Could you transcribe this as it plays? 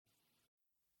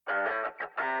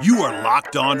You are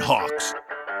Locked On Hawks,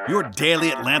 your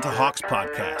daily Atlanta Hawks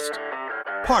podcast.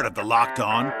 Part of the Locked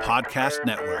On Podcast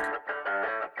Network.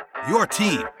 Your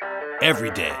team every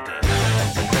day.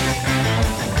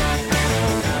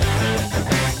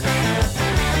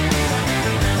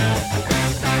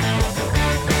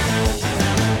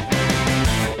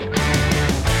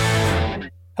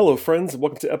 Hello, friends, and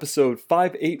welcome to episode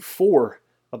 584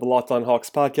 of the Locked On Hawks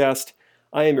podcast.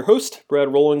 I am your host,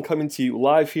 Brad Rowland, coming to you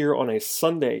live here on a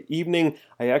Sunday evening.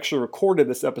 I actually recorded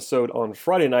this episode on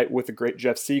Friday night with the great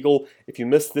Jeff Siegel. If you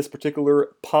missed this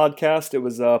particular podcast, it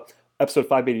was episode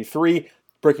 583,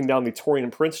 breaking down the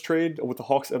Taurean Prince trade with the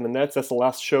Hawks and the Nets. That's the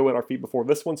last show in our feed before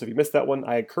this one, so if you missed that one,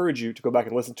 I encourage you to go back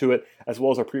and listen to it, as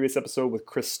well as our previous episode with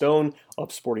Chris Stone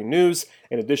of Sporting News,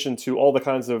 in addition to all the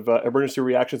kinds of emergency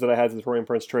reactions that I had to the Taurean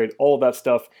Prince trade. All of that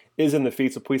stuff is in the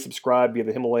feed, so please subscribe via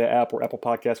the Himalaya app or Apple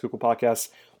Podcasts, Google Podcasts,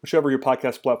 whichever your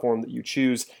podcast platform that you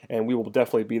choose, and we will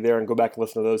definitely be there, and go back and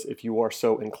listen to those if you are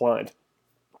so inclined.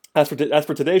 As for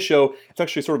today's show, it's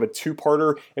actually sort of a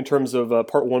two-parter in terms of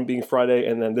part one being Friday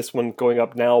and then this one going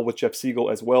up now with Jeff Siegel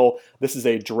as well. This is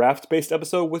a draft-based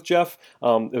episode with Jeff.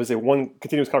 It was a one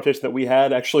continuous conversation that we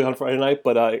had actually on Friday night,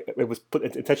 but it was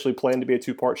intentionally planned to be a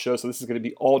two-part show, so this is going to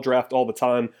be all draft all the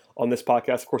time on this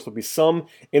podcast. Of course, there'll be some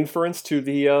inference to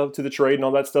the trade and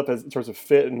all that stuff in terms of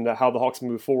fit and how the Hawks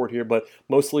move forward here, but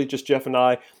mostly just Jeff and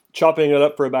I chopping it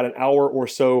up for about an hour or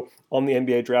so on the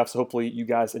NBA draft, so hopefully you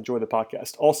guys enjoy the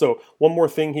podcast. Also, one more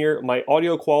thing here, my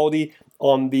audio quality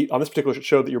on this particular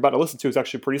show that you're about to listen to is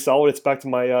actually pretty solid. It's back to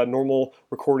my normal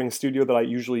recording studio that I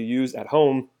usually use at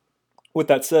home. With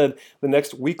that said, the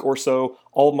next week or so,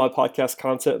 all of my podcast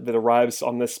content that arrives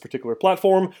on this particular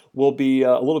platform will be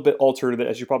a little bit altered,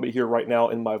 as you probably hear right now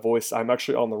in my voice. I'm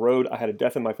actually on the road. I had a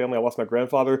death in my family. I lost my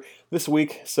grandfather this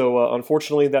week, so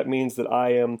unfortunately that means that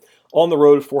I am on the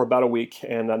road for about a week,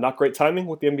 and not great timing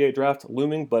with the NBA draft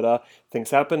looming, but things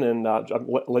happen, and I'm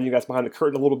letting you guys behind the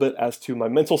curtain a little bit as to my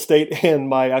mental state and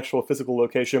my actual physical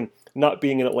location not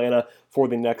being in Atlanta for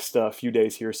the next few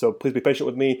days here. So please be patient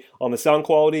with me on the sound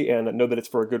quality and know that it's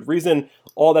for a good reason.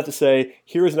 All that to say,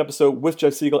 here is an episode with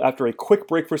Jeff Siegel after a quick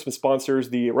break for some sponsors.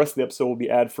 The rest of the episode will be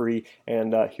ad-free,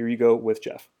 and here you go with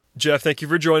Jeff. Jeff, thank you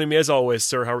for joining me as always,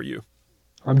 sir. How are you?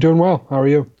 I'm doing well. How are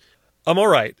you? I'm all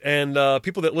right. And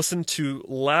people that listened to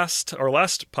our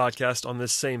last podcast on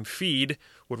this same feed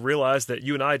would realize that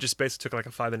you and I just basically took like a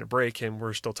 5-minute break and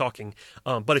we're still talking.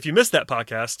 But if you missed that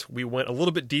podcast, we went a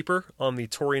little bit deeper on the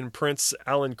Taurean Prince,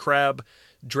 Allen Crabbe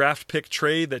draft pick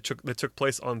trade that took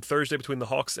place on Thursday between the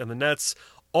Hawks and the Nets.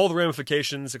 All the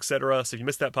ramifications, etc. So if you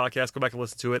missed that podcast, go back and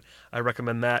listen to it. I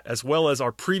recommend that, as well as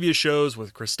our previous shows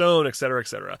with Chris Stone, etc.,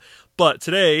 etc. But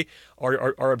today,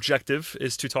 our objective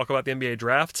is to talk about the NBA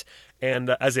draft.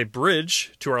 And as a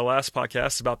bridge to our last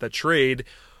podcast about that trade,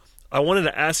 I wanted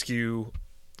to ask you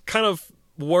kind of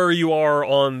where you are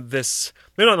on this,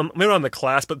 maybe not on the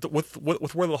class, but with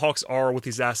where the Hawks are with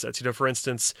these assets. You know, for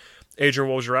instance,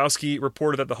 Adrian Wojnarowski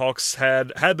reported that the Hawks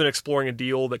had been exploring a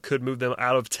deal that could move them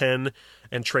out of 10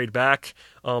 and trade back.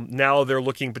 Now they're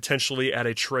looking potentially at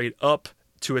a trade up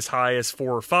to as high as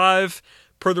 4 or 5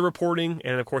 per the reporting.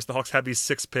 And of course, the Hawks have these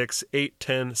 6 picks, 8,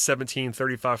 10, 17,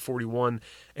 35, 41,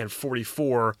 and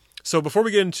 44. So before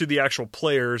we get into the actual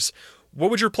players, what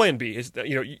would your plan be?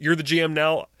 You're the GM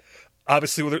now.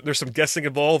 Obviously, there's some guessing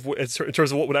involved in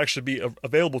terms of what would actually be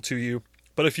available to you.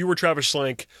 But if you were Travis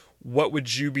Schlenk, what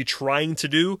would you be trying to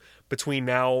do between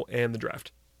now and the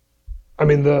draft? I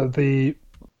mean, the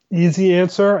easy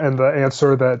answer and the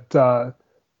answer that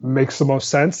makes the most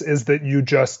sense is that you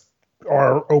just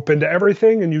are open to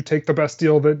everything and you take the best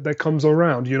deal that comes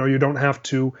around. You know, you don't have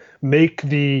to make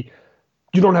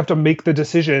the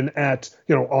decision at,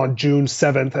 on June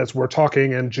 7th as we're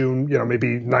talking, and June,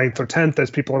 maybe 9th or 10th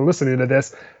as people are listening to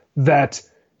this, that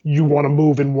you want to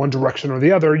move in one direction or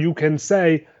the other. You can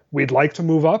say, we'd like to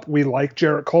move up. We like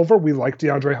Jarrett Culver. We like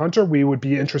DeAndre Hunter. We would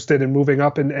be interested in moving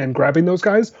up and grabbing those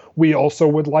guys. We also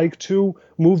would like to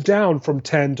move down from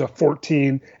 10 to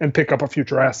 14 and pick up a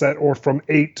future asset, or from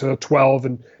 8 to 12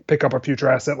 and pick up a future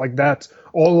asset like that.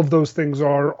 All of those things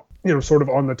are, sort of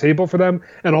on the table for them,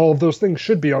 and all of those things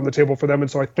should be on the table for them.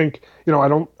 And so I think, I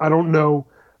don't know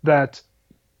that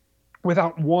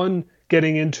without one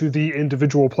getting into the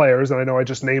individual players, and I know I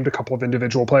just named a couple of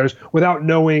individual players, without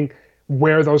knowing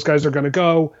where those guys are going to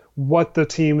go, what the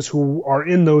teams who are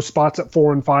in those spots at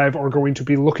 4 and 5 are going to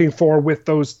be looking for with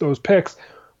those picks,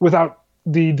 without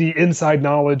the inside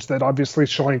knowledge that obviously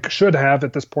Schlenk should have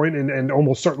at this point, and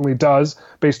almost certainly does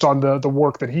based on the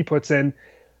work that he puts in.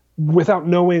 Without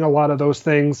knowing a lot of those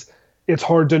things, it's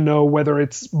hard to know whether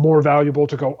it's more valuable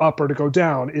to go up or to go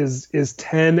down. Is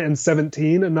 10 and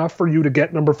 17 enough for you to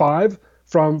get number 5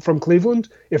 from Cleveland?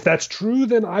 If that's true,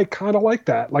 then I kind of like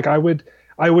that. Like I would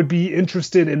be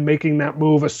interested in making that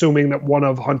move, assuming that one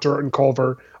of Hunter and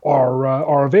Culver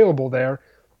are available there.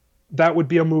 That would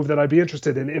be a move that I'd be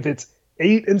interested in. If it's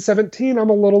 8 and 17, I'm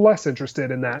a little less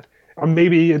interested in that. I'm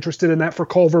maybe interested in that for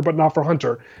Culver, but not for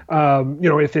Hunter.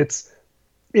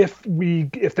 If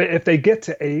they get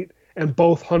to 8 and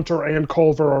both Hunter and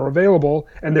Culver are available,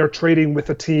 and they're trading with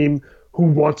a team who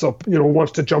wants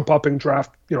to jump up and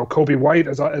draft Kobe White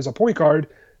as a point guard,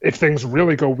 if things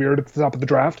really go weird at the top of the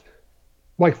draft,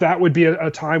 like that would be a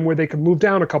time where they could move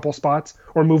down a couple spots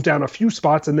or move down a few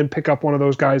spots and then pick up one of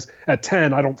those guys at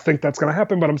 10. I don't think that's going to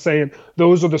happen, but I'm saying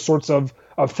those are the sorts of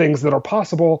things that are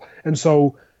possible. And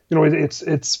so,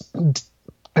 it's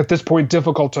at this point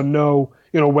difficult to know,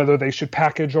 whether they should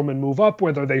package them and move up,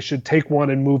 whether they should take one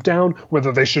and move down,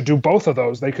 whether they should do both of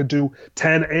those. They could do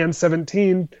 10 and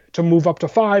 17 to move up to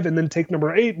 5 and then take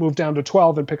number 8, move down to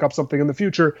 12 and pick up something in the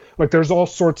future. Like there's all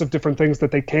sorts of different things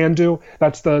that they can do.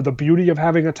 That's the beauty of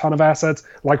having a ton of assets.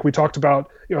 Like we talked about,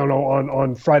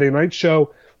 on Friday night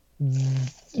show,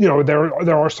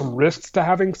 there are some risks to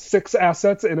having 6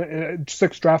 assets in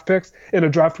 6 draft picks in a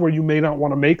draft where you may not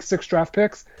want to make 6 draft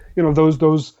picks.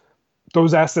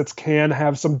 Those assets can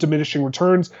have some diminishing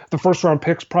returns. The first round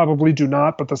picks probably do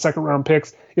not, but the second round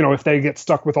picks, if they get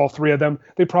stuck with all 3 of them,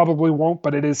 they probably won't,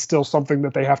 but it is still something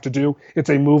that they have to do. It's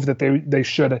a move that they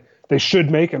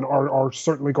should make and are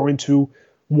certainly going to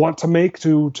want to make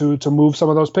to move some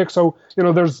of those picks. So,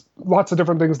 there's lots of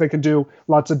different things they can do,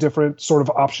 lots of different sort of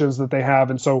options that they have.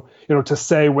 And so, to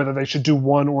say whether they should do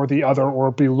one or the other or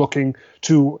be looking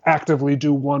to actively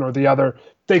do one or the other,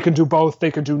 they can do both.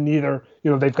 They can do neither.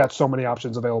 They've got so many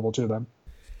options available to them.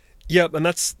 Yep, and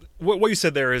that's what you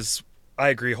said there is I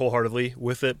agree wholeheartedly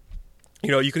with it.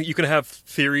 You can have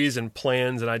theories and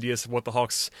plans and ideas of what the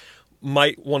Hawks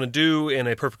might want to do in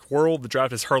a perfect world. The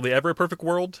draft is hardly ever a perfect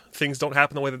world. Things don't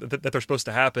happen the way that they're supposed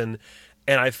to happen,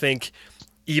 and I think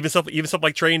even stuff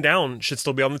like trading down should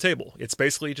still be on the table. It's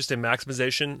basically just a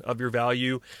maximization of your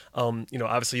value.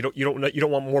 Obviously you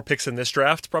don't want more picks in this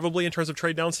draft probably in terms of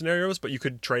trade down scenarios, but you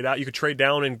could trade out. You could trade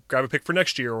down and grab a pick for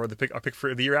next year or a pick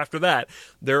for the year after that.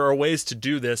 There are ways to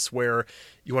do this where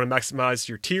you want to maximize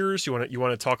your tiers. You want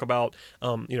to talk about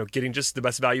getting just the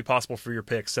best value possible for your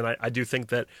picks. And I do think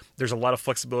that there's a lot of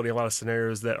flexibility, a lot of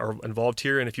scenarios that are involved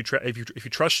here. And if you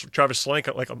trust Travis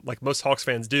Schlenk like most Hawks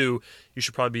fans do, you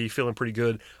should probably be feeling pretty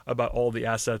good about all the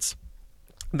assets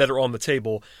that are on the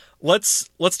table. Let's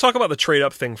talk about the trade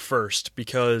up thing first,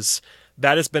 because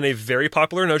that has been a very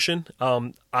popular notion.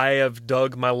 I have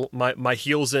dug my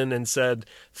heels in and said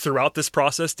throughout this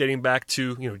process, dating back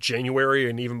to January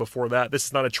and even before that, this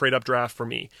is not a trade up draft for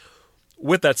me.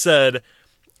 With that said,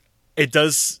 it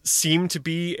does seem to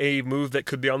be a move that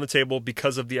could be on the table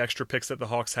because of the extra picks that the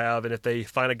Hawks have, and if they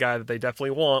find a guy that they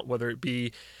definitely want, whether it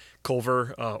be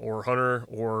Culver or Hunter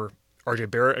or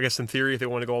RJ Barrett, I guess in theory, if they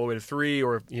want to go all the way to 3,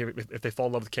 or if they fall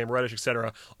in love with Cam Reddish,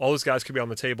 etc., all those guys could be on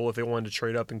the table if they wanted to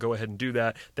trade up and go ahead and do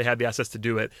that. They had the assets to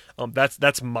do it.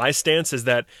 That's my stance, is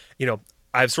that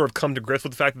I've sort of come to grips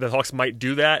with the fact that the Hawks might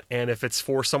do that, and if it's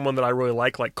for someone that I really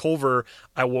like Culver,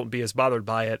 I won't be as bothered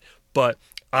by it. But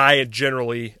I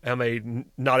generally am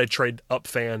not a trade up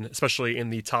fan, especially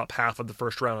in the top half of the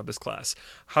first round of this class.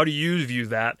 How do you view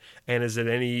that, and is it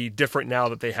any different now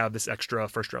that they have this extra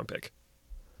first round pick?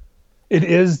 It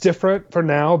is different for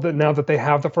now that they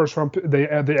have the first round,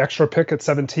 the extra pick at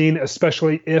 17,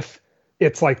 especially if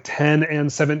it's like 10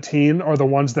 and 17 are the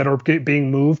ones that are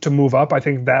being moved to move up. I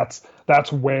think that's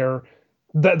where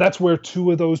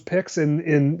 2 of those picks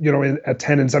in at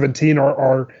 10 and 17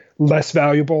 are less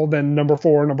valuable than number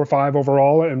 4 and number 5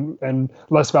 overall, and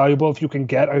less valuable if you can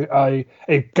get a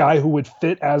guy who would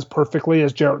fit as perfectly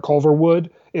as Jarrett Culver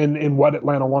would in what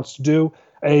Atlanta wants to do.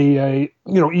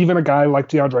 Even a guy like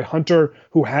DeAndre Hunter,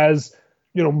 who has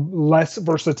less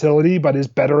versatility but is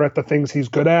better at the things he's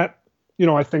good at.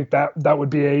 I think that would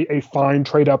be a fine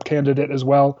trade up candidate as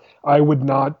well. I would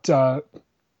not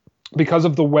because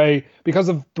of the way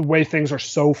things are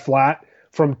so flat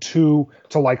from 2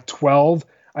 to like 12.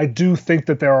 I do think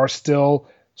that there are still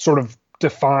sort of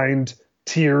defined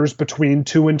tiers between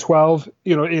 2 and 12,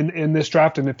 in this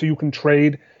draft. And if you can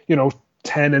trade,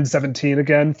 10 and 17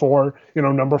 again for,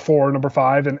 number 4 or number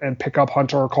 5 and pick up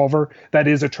Hunter or Culver, that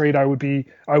is a trade I would be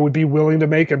willing to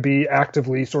make and be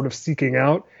actively sort of seeking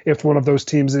out if one of those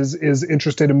teams is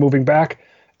interested in moving back.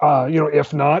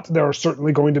 If not, there are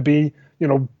certainly going to be,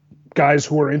 guys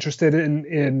who are interested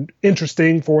in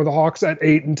interesting for the Hawks at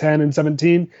 8 and 10 and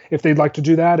 17, if they'd like to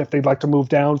do that, if they'd like to move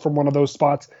down from one of those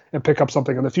spots and pick up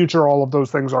something in the future, all of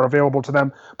those things are available to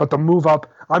them. But the move up,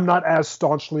 I'm not as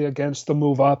staunchly against the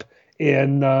move up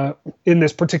in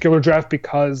this particular draft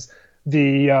because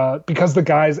the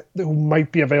guys who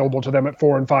might be available to them at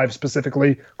 4 and 5,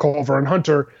 specifically Culver and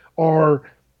Hunter, are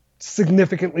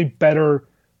significantly better,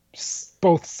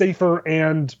 both safer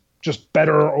and just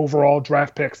better overall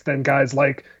draft picks than guys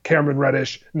like Cameron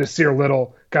Reddish, Nasir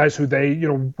Little, guys who they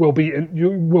will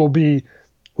be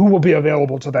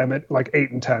available to them at like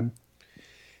 8 and 10.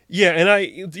 Yeah,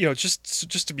 and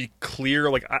just to be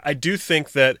clear, like I do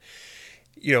think that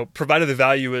provided the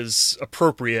value is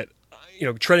appropriate,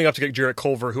 trading up to get Jarrett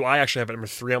Culver, who I actually have at number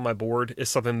 3 on my board, is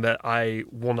something that I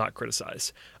will not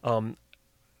criticize.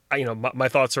 My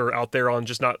thoughts are out there on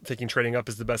just not thinking trading up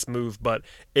is the best move, but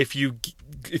if you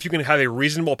can have a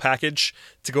reasonable package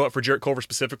to go up for Jarrett Culver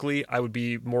specifically, I would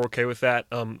be more okay with that.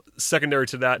 Secondary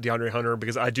to that, DeAndre Hunter,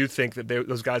 because I do think that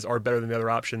those guys are better than the other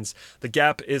options. The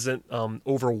gap isn't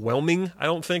overwhelming, I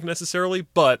don't think necessarily,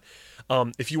 but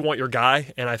if you want your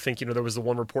guy, and I think there was the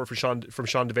one report from Sean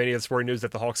Devaney at Sporting News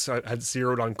that the Hawks had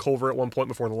zeroed on Culver at one point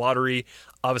before the lottery.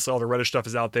 Obviously, all the Reddish stuff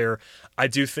is out there. I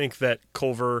do think that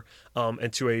Culver,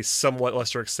 and to a somewhat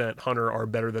lesser extent, Hunter, are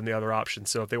better than the other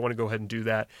options. So if they want to go ahead and do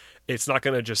that, it's not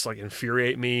going to just like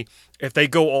infuriate me. If they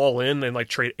go all in and like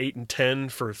trade 8 and 10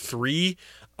 for 3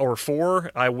 or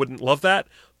 4, I wouldn't love that.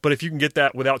 But if you can get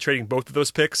that without trading both of those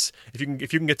picks, if you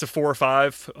can get to 4 or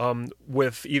 5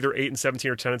 with either 8 and 17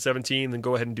 or 10 and 17, then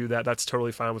go ahead and do that. That's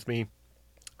totally fine with me.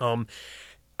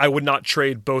 I would not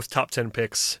trade both top 10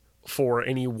 picks for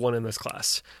any one in this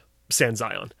class, sans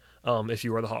Zion. If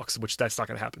you are the Hawks, which that's not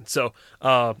going to happen. So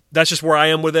that's just where I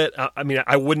am with it. I mean,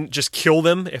 I wouldn't just kill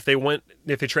them if they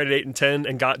traded 8 and 10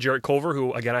 and got Jarrett Culver,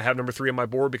 who again I have number 3 on my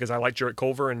board because I like Jarrett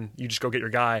Culver, and you just go get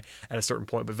your guy at a certain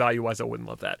point. But value wise, I wouldn't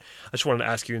love that. I just wanted to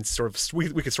ask you, and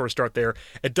we could sort of start there.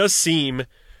 It does seem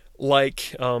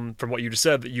like from what you just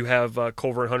said that you have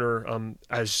Culver and Hunter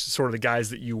as sort of the guys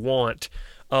that you want.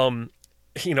 I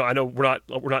know we're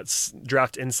not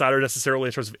draft insider necessarily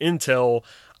in terms of intel.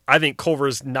 I think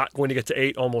Culver's not going to get to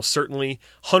 8 almost certainly.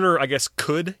 Hunter, I guess,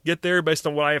 could get there based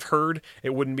on what I have heard. It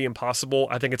wouldn't be impossible.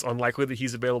 I think it's unlikely that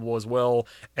he's available as well.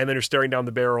 And then you're staring down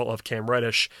the barrel of Cam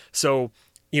Reddish. So,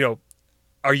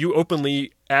 are you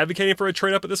openly advocating for a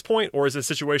trade up at this point, or is it a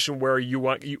situation where you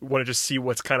want to just see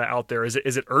what's kind of out there? Is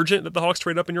it urgent that the Hawks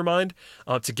trade up in your mind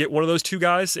to get one of those two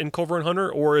guys in Culver and Hunter,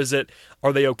 or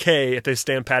are they okay if they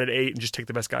stand pat at 8 and just take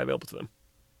the best guy available to them?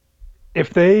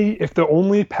 If the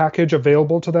only package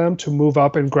available to them to move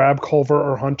up and grab Culver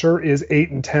or Hunter is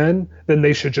 8 and 10, then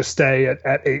they should just stay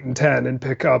at 8 and 10 and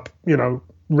pick up,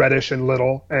 Reddish and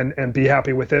Little and be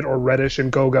happy with it, or Reddish and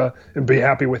Goga and be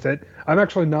happy with it. I'm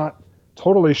actually not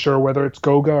totally sure whether it's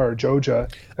Goga or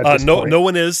Joja at this point. No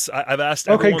one is. I've asked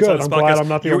everyone. Okay, good. I'm glad I'm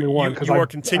not the only one. You are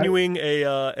continuing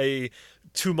a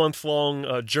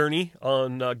 2-month-long journey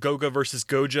on Goga versus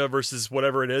Goja versus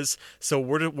whatever it is. So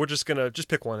we're just gonna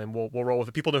pick one and we'll roll with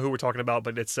it. People know who we're talking about,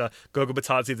 but it's Goga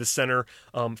Batadze, the center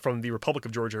from the Republic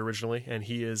of Georgia originally, and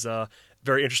he is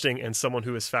very interesting and someone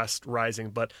who is fast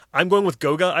rising. But I'm going with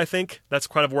Goga. I think that's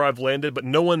kind of where I've landed, but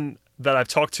no one that I've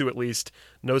talked to at least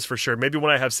knows for sure. Maybe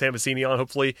when I have Sam Vecini on,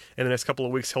 hopefully in the next couple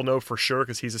of weeks, he'll know for sure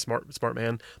because he's a smart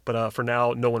man. But for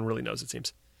now, no one really knows, it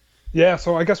seems. Yeah,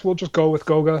 so I guess we'll just go with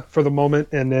Goga for the moment,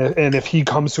 and if he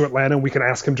comes to Atlanta, we can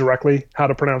ask him directly how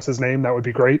to pronounce his name. That would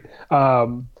be great.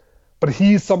 But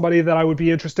he's somebody that I would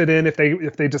be interested in if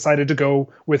they decided to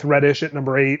go with Reddish at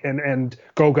number 8 and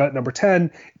Goga at number 10.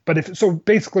 But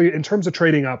basically in terms of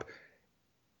trading up,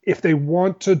 if they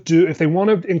want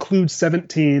to include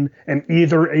 17 and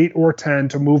either 8 or 10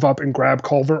 to move up and grab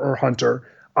Culver or Hunter,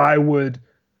 I would.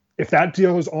 If that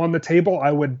deal is on the table,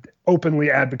 I would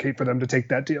openly advocate for them to take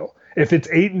that deal. If it's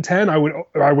 8 and 10, I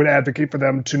would advocate for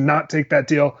them to not take that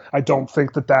deal. I don't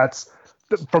think that's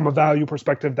from a value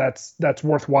perspective that's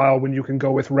worthwhile when you can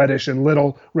go with Reddish and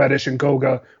Little, Reddish and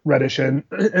Goga, Reddish and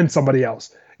somebody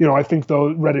else. I think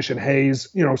though Reddish and Hayes,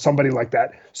 somebody like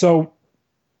that. So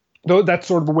that's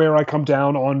sort of where I come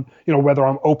down on, whether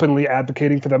I'm openly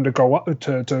advocating for them to go up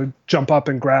to jump up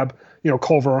and grab,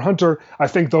 Culver or Hunter. I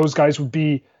think those guys would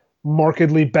be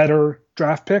markedly better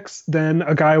draft picks than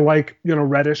a guy like,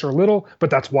 Reddish or Little, but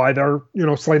that's why they're,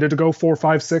 slated to go 4,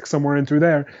 5, 6, somewhere in through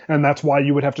there. And that's why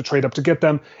you would have to trade up to get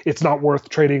them. It's not worth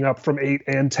trading up from 8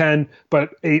 and 10, but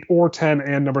 8 or 10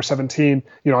 and number 17,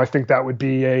 I think that would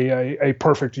be a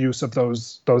perfect use of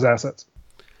those assets.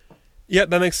 Yeah,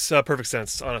 that makes perfect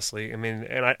sense, honestly. I mean,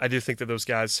 and I do think that those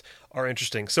guys are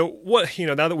interesting. So what,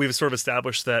 now that we've sort of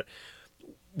established that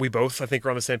we both, I think, are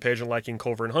on the same page in liking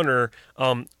Culver and Hunter.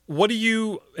 What do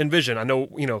you envision? I know,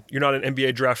 you're not an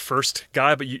NBA draft first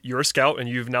guy, but you're a scout, and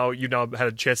you've now had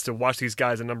a chance to watch these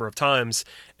guys a number of times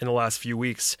in the last few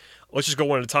weeks. Let's just go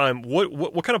one at a time.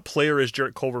 What kind of player is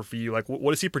Jarrett Culver for you? Like,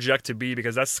 what does he project to be?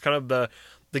 Because that's kind of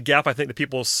the gap I think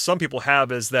that some people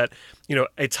have, is that,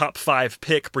 a top 5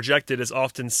 pick projected is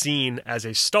often seen as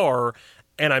a star.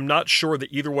 And I'm not sure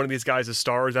that either one of these guys is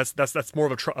stars. That's more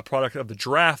of a product of the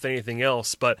draft than anything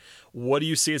else. But what do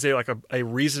you see as a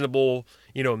reasonable,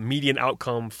 median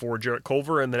outcome for Jarrett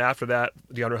Culver, and then after that,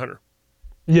 DeAndre Hunter?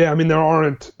 Yeah, I mean, there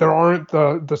aren't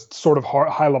the sort of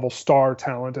high level star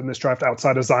talent in this draft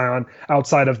outside of Zion,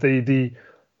 outside of the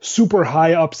super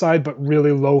high upside but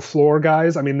really low floor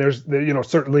guys. I mean, there's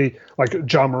certainly like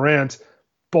Ja Morant.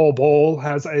 Bol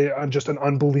has just an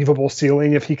unbelievable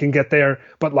ceiling if he can get there.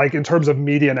 But like in terms of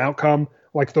median outcome,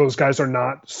 like those guys are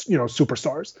not,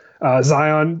 superstars.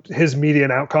 Zion, his median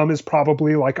outcome is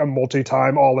probably like a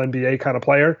multi-time All NBA kind of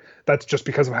player. That's just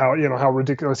because of how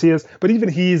ridiculous he is. But even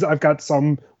I've got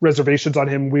some reservations on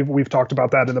him. We've talked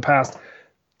about that in the past.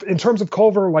 In terms of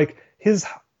Culver, like his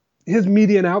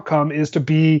median outcome is to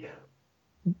be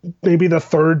maybe the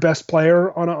third best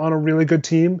player on a really good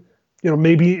team.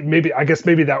 Maybe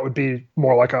that would be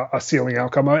more like a ceiling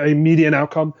outcome. A median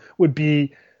outcome would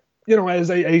be,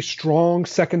 as a strong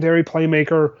secondary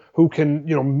playmaker who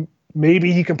can,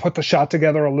 maybe he can put the shot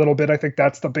together a little bit. I think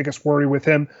that's the biggest worry with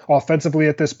him offensively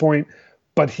at this point.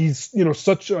 But he's,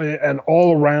 such an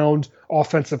all-around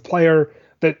offensive player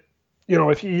that,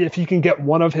 if he can get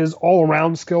one of his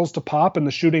all-around skills to pop and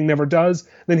the shooting never does,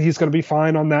 then he's going to be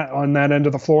fine on that end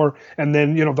of the floor. And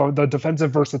then, the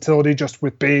defensive versatility, just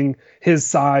with being his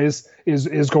size,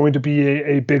 is going to be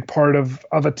a big part of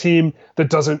a team that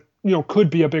doesn't, could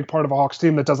be a big part of a Hawks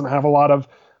team that doesn't have a lot of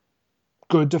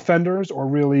good defenders or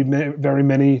really very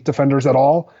many defenders at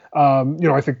all.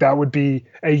 I think that would be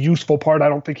a useful part. I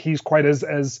don't think he's quite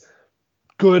as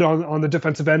good on the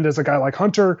defensive end as a guy like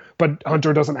Hunter, but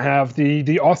Hunter doesn't have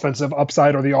the offensive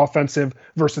upside or the offensive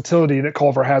versatility that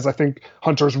Culver has. I think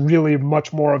Hunter's really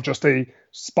much more of just a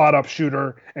spot up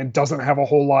shooter and doesn't have a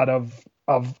whole lot of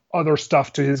other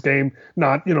stuff to his game,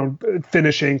 not,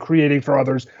 finishing, creating for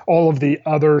others, all of the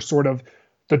other sort of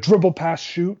the dribble pass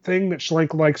shoot thing that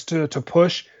Schlenk likes to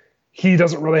push. He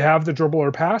doesn't really have the dribble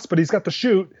or pass, but he's got the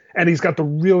shoot and he's got the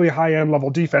really high end level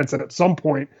defense. And at some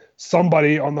point,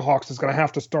 somebody on the Hawks is going to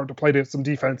have to start to play some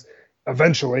defense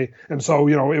eventually. And so,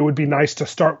 it would be nice to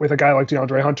start with a guy like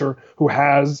DeAndre Hunter, who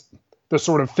has the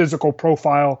sort of physical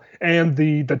profile and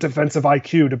the defensive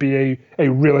IQ to be a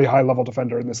really high level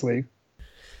defender in this league.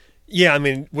 Yeah, I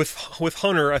mean, with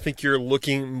Hunter, I think you're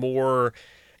looking more,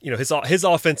 his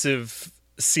offensive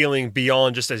ceiling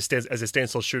beyond just as a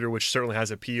standstill shooter, which certainly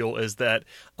has appeal, is that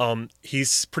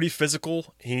he's pretty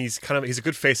physical. He's a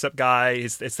good face-up guy.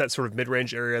 It's that sort of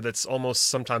mid-range area that's almost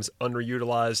sometimes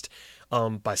underutilized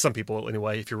by some people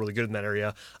anyway, if you're really good in that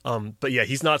area. But yeah,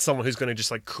 he's not someone who's going to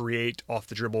just like create off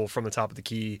the dribble from the top of the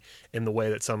key in the way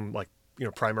that some like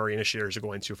primary initiators are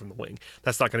going to from the wing.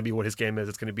 That's not going to be what his game is.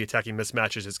 It's going to be attacking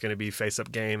mismatches. It's going to be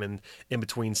face-up game and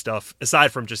in-between stuff,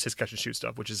 aside from just his catch-and-shoot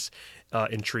stuff, which is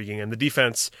intriguing. And the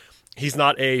defense, he's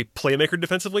not a playmaker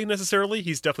defensively necessarily.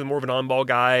 He's definitely more of an on-ball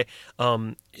guy.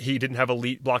 He didn't have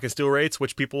elite block and steal rates,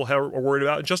 which people are worried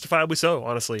about, and justifiably so,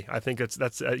 honestly. I think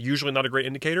that's usually not a great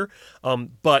indicator.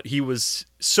 But he was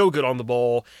so good on the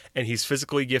ball, and he's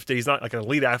physically gifted. He's not like an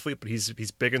elite athlete, but he's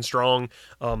big and strong,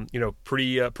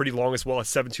 pretty long as well, a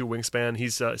 7'2" wingspan.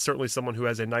 He's certainly someone who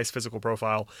has a nice physical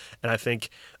profile, and I think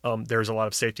there's a lot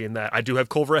of safety in that. I do have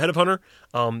Culver ahead of Hunter.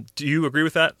 Do you agree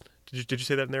with that? Did you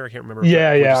say that in there? I can't remember.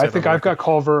 Yeah. I think I've got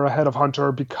Culver ahead of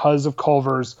Hunter because of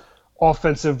Culver's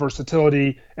offensive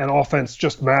versatility, and offense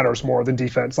just matters more than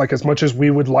defense. Like as much as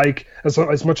we would like,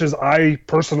 as much as I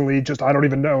personally I don't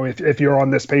even know if you're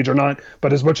on this page or not,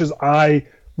 but as much as I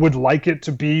would like it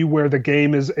to be where the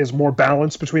game is more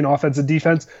balanced between offense and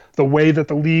defense, the way that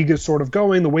the league is sort of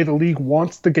going, the way the league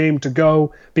wants the game to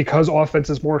go, because offense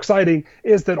is more exciting,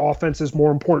 is that offense is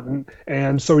more important.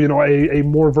 And so, a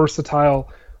more versatile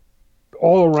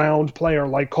all-around player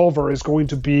like Culver is going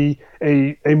to be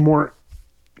a more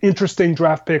interesting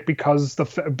draft pick because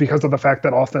of the fact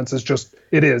that offense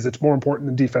is it's more important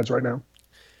than defense right now.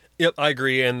 Yep, I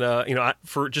agree. And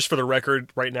for the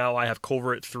record, right now I have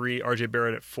Culver at 3, RJ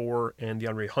Barrett at 4, and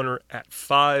DeAndre Hunter at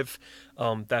 5.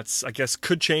 That's, I guess,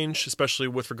 could change, especially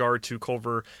with regard to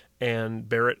Culver and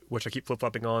Barrett, which I keep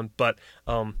flip-flopping on. But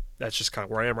that's just kind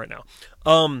of where I am right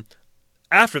now.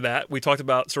 After that, we talked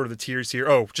about sort of the tiers here.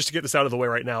 Oh, just to get this out of the way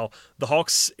right now, the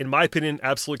Hawks, in my opinion,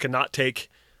 absolutely cannot take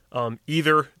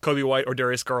either Kobe White or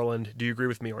Darius Garland. Do you agree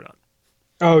with me or not?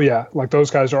 Oh yeah, like those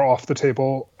guys are off the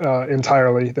table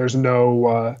entirely. There's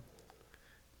no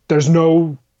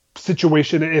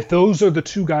situation. If those are the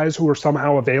two guys who are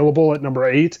somehow available at number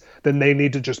 8, then they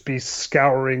need to just be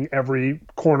scouring every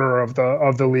corner of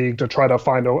the league to try to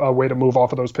find a way to move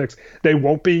off of those picks. They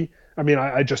won't be. I mean,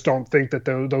 I just don't think that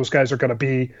those guys are going to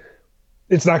be.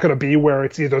 It's not going to be where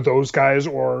it's either those guys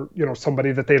or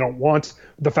somebody that they don't want.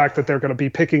 The fact that they're going to be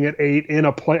picking at 8 in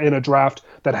a draft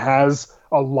that has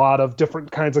a lot of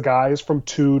different kinds of guys from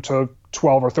 2 to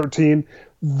 12 or 13,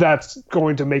 that's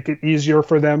going to make it easier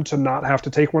for them to not have to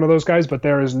take one of those guys. But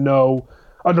there is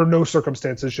under no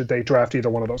circumstances should they draft either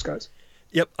one of those guys.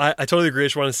 Yep, I totally agree. I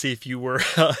just wanted to see if you were,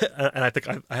 and I think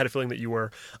I had a feeling that you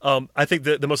were. I think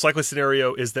the most likely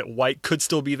scenario is that White could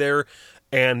still be there,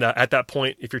 and at that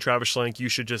point, if you're Travis Schlenk, you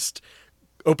should just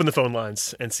open the phone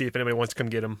lines and see if anybody wants to come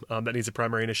get him that needs a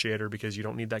primary initiator, because you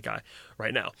don't need that guy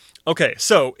right now. Okay,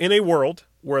 so in a world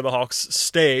where the Hawks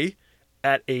stay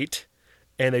at 8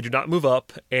 and they do not move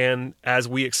up, and as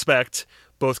we expect,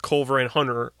 both Culver and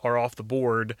Hunter are off the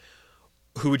board,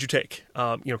 who would you take?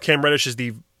 Cam Reddish is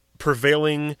the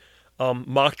prevailing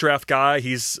mock draft guy.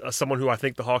 He's someone who I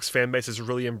think the Hawks fan base has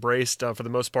really embraced for the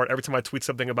most part. Every time I tweet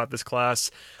something about this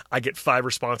class, I get 5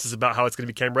 responses about how it's going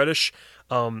to be Cam Reddish.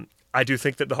 I do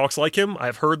think that the Hawks like him.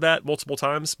 I've heard that multiple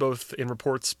times, both in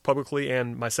reports publicly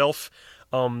and myself.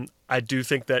 I do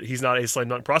think that he's not a slam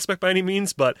dunk prospect by any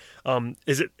means, but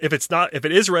if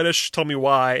it is Reddish, tell me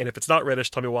why, and if it's not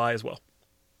Reddish, tell me why as well.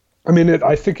 I mean,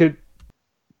 I think it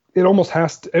almost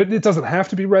has to. It doesn't have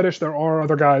to be Reddish. There are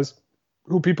other guys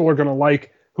who people are going to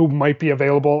like who might be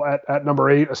available at number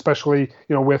 8, especially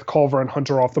with Culver and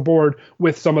Hunter off the board,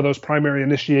 with some of those primary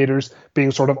initiators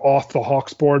being sort of off the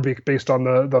Hawks board based on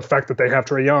the fact that they have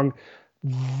Trae Young.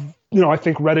 I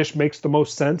think Reddish makes the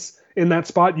most sense in that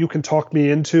spot. You can talk me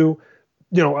into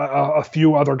a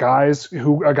few other guys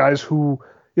who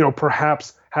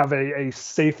perhaps have a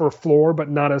safer floor but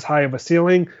not as high of a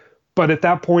ceiling. But at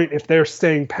that point, if they're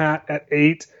staying pat at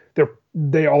 8,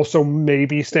 they also may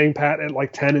be staying pat at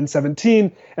like 10 and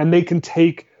 17, and they can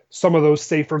take some of those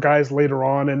safer guys later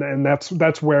on, and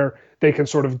that's where they can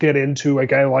sort of get into a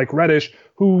guy like Reddish,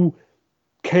 who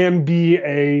can be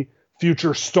a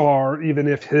future star, even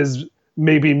if his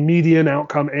maybe median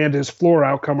outcome and his floor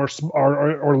outcome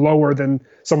are lower than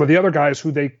some of the other guys who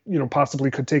they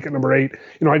possibly could take at number 8.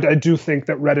 I do think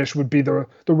that Reddish would be the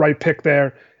right pick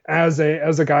there as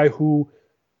a guy who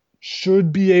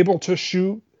should be able to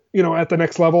shoot at the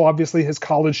next level. Obviously his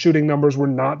college shooting numbers were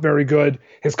not very good.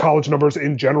 His college numbers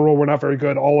in general were not very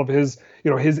good. All of his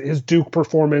his Duke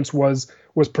performance was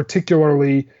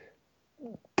particularly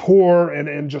poor,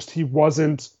 and just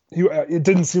it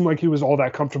didn't seem like he was all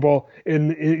that comfortable in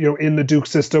the Duke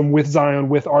system with Zion,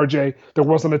 with RJ. There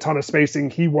wasn't a ton of spacing.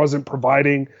 He wasn't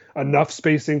providing enough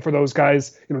spacing for those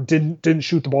guys. Didn't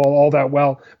shoot the ball all that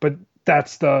well, but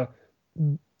that's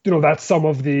that's some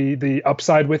of the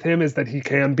upside with him, is that he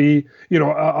can be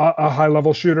a high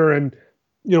level shooter, and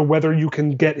whether you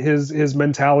can get his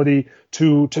mentality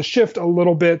to shift a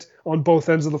little bit on both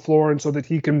ends of the floor, and so that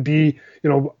he can be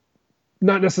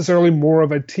not necessarily more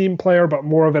of a team player, but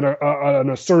more of an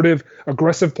assertive,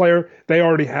 aggressive player. They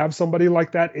already have somebody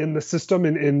like that in the system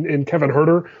in Kevin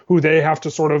Huerter, who they have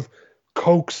to sort of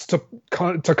coax to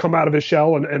come out of his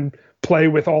shell and play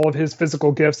with all of his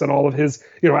physical gifts and all of his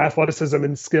athleticism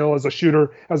and skill as a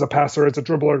shooter, as a passer, as a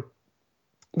dribbler.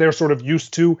 They're sort of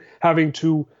used to having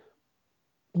to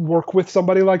work with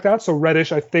somebody like that. So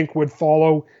Reddish, I think, would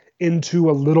follow into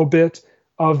a little bit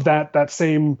of that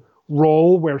same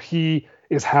role, where he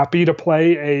is happy to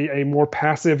play a more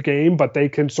passive game, but they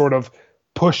can sort of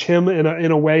push him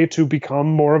in a way to become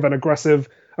more of an aggressive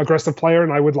player.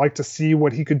 And I would like to see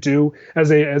what he could do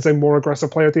as a more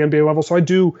aggressive player at the NBA level. So I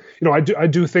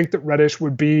do think that Reddish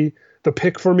would be the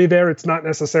pick for me there. It's not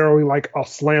necessarily like a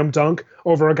slam dunk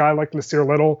over a guy like Nasir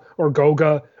Little or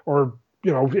Goga, or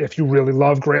if you really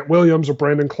love Grant Williams or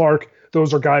Brandon Clark.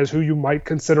 Those are guys who you might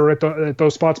consider at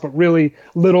those spots, but really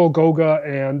Little, Goga,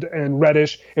 and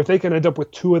Reddish, if they can end up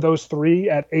with 2 of those 3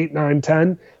 at 8, 9,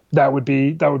 10, that would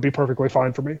be perfectly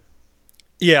fine for me.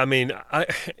 Yeah, I mean,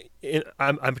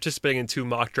 I'm participating in 2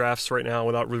 mock drafts right now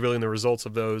without revealing the results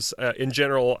of those. In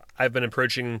general, I've been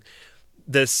approaching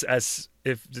this as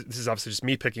if this is obviously just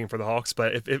me picking for the Hawks,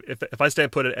 but if I stay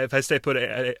put at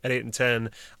 8 and 10,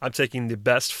 I'm taking the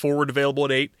best forward available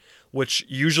at 8, which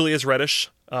usually is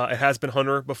Reddish. It has been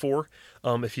Hunter before,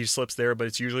 if he slips there, but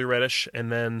it's usually Reddish, and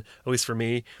then, at least for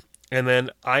me. And then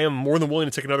I am more than willing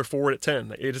to take another forward at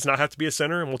 10. It does not have to be a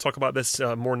center, and we'll talk about this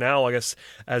more now, I guess,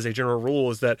 as a general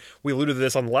rule, is that we alluded to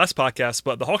this on the last podcast,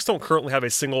 but the Hawks don't currently have a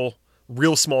single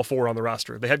real small forward on the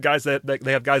roster. They have guys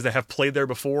that have played there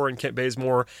before, and Kent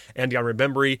Bazemore and DeAndre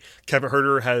Bembry. Kevin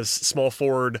Huerter has small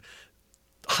forward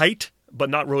height, but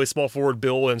not really small forward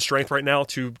build and strength right now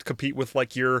to compete with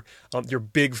like your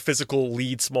big physical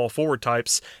lead small forward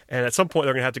types. And at some point,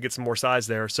 they're going to have to get some more size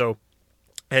there. So.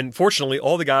 And fortunately,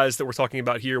 all the guys that we're talking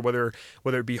about here, whether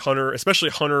it be Hunter, especially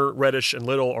Hunter, Reddish, and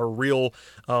Little, are real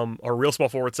small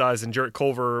forward size. And Jarrett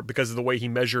Culver, because of the way he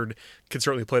measured, can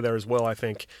certainly play there as well. I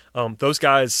think those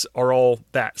guys are all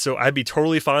that. So I'd be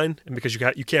totally fine. And because you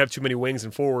can't have too many wings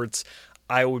and forwards,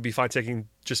 I would be fine taking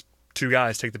just two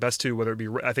guys, take the best two. Whether it be,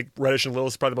 I think Reddish and Little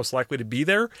is probably the most likely to be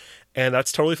there, and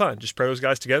that's totally fine. Just pair those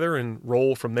guys together and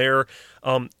roll from there.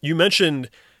 You mentioned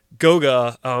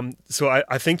Goga, so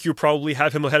I think you probably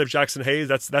have him ahead of Jackson Hayes.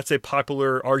 That's a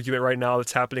popular argument right now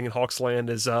that's happening in Hawksland,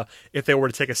 is if they were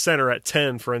to take a center at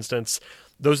 10, for instance,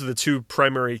 those are the two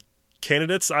primary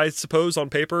candidates, I suppose, on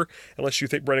paper, unless you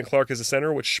think Brandon Clark is a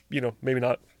center, which, maybe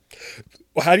not.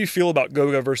 Well, how do you feel about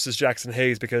Goga versus Jackson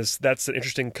Hayes? Because that's an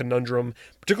interesting conundrum,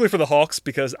 particularly for the Hawks,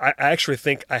 because I actually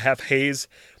think I have Hayes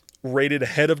rated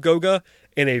ahead of Goga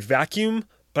in a vacuum,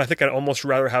 but I think I'd almost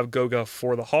rather have Goga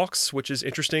for the Hawks, which is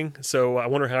interesting. So I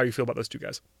wonder how you feel about those two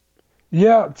guys.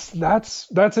 Yeah, that's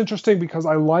interesting because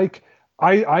I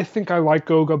think I like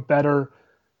Goga better.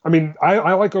 I mean,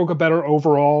 I like Goga better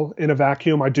overall in a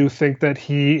vacuum. I do think that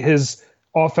his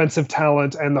offensive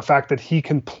talent and the fact that he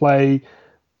can play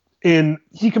in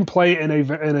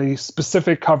a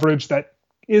specific coverage that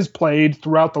is played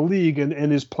throughout the league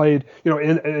and is played,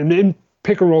 in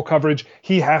pick and roll coverage,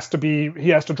 he has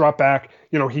to drop back.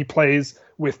 He plays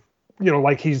with,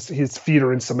 like his feet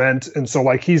are in cement. And so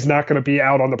like, he's not going to be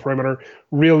out on the perimeter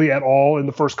really at all in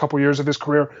the first couple years of his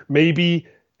career. Maybe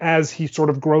as he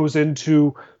sort of grows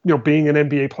into, being an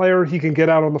NBA player, he can get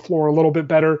out on the floor a little bit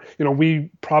better. We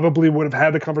probably would have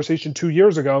had the conversation 2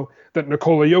 years ago that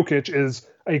Nikola Jokic is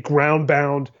a ground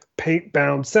bound, paint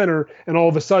bound center. And all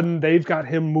of a sudden they've got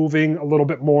him moving a little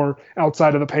bit more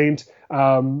outside of the paint,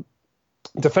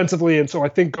 defensively. And so I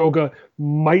think Goga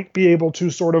might be able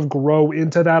to sort of grow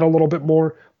into that a little bit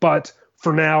more, but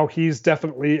for now he's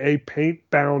definitely a paint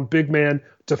bound big man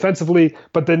defensively,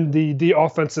 but then the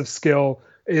offensive skill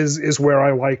is where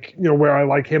I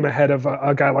like him ahead of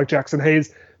a guy like Jackson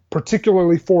Hayes,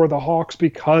 particularly for the Hawks,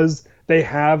 because they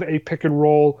have a pick and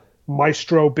roll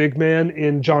maestro big man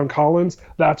in John Collins.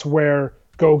 That's where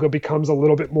Goga becomes a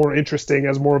little bit more interesting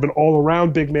as more of an all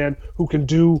around big man who can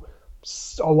do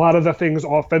a lot of the things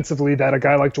offensively that a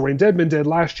guy like Dwayne Dedmon did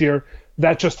last year.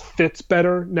 That just fits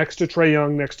better next to Trae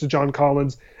Young, next to John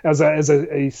Collins as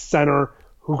a center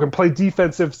who can play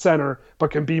defensive center but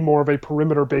can be more of a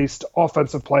perimeter based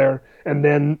offensive player. And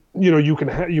then you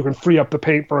can free up the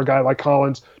paint for a guy like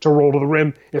Collins to roll to the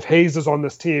rim. If Hayes is on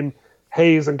this team,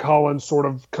 Hayes and Collins sort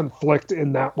of conflict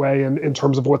in that way and in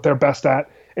terms of what they're best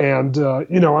at. And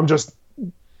I'm just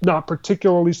not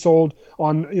particularly sold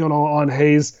on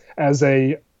Hayes as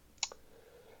a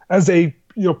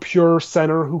pure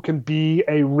center who can be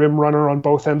a rim runner on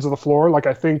both ends of the floor. Like,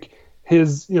 I think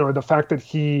his, the fact that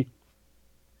he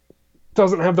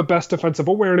doesn't have the best defensive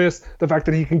awareness, the fact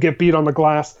that he can get beat on the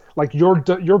glass, like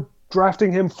you're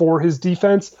drafting him for his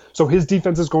defense. So his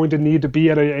defense is going to need to be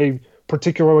at a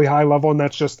particularly high level. And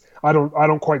that's just, I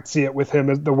don't quite see it with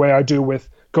him the way I do with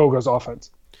Goga's offense.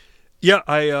 Yeah,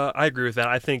 I agree with that.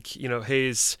 I think,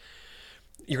 Hayes,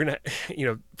 you're going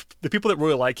to, the people that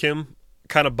really like him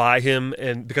kind of buy him,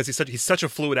 and because he's such a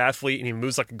fluid athlete and he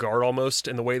moves like a guard almost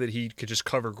in the way that he could just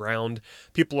cover ground.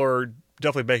 People are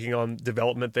definitely banking on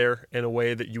development there in a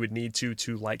way that you would need to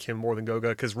like him more than Goga.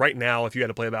 Because right now, if you had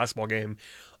to play a basketball game,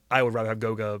 I would rather have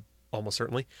Goga almost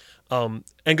certainly. And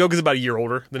Goga's about a year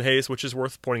older than Hayes, which is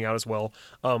worth pointing out as well.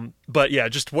 But yeah,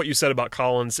 just what you said about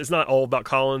Collins, it's not all about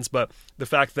Collins, but the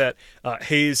fact that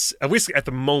Hayes, at least at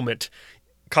the moment,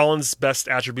 Collins' best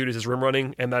attribute is his rim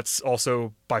running, and that's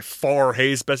also by far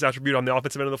Hayes' best attribute on the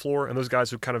offensive end of the floor, and those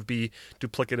guys would kind of be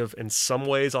duplicative in some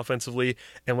ways offensively,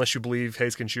 unless you believe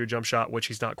Hayes can shoot a jump shot, which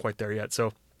he's not quite there yet.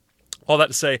 So all that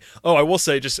to say, I will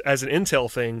say, just as an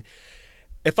intel thing,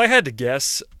 if I had to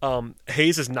guess,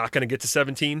 Hayes is not going to get to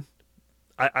 17.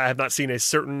 I have not seen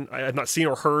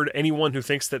or heard anyone who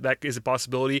thinks that is a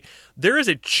possibility. There is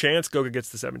a chance Goga gets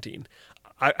to 17.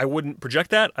 I wouldn't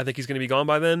project that. I think he's going to be gone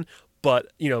by then.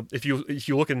 But if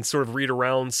you look and sort of read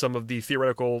around some of the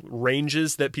theoretical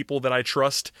ranges that people that I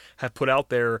trust have put out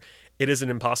there, it isn't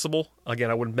impossible.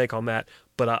 Again, I wouldn't bank on that,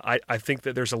 but I think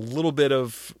that there's a little bit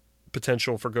of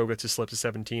potential for Goga to slip to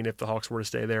 17 if the Hawks were to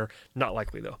stay there. Not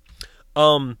likely though.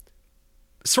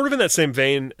 Sort of in that same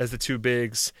vein as the two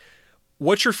bigs,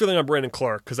 What's your feeling on Brandon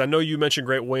Clarke? Because I know you mentioned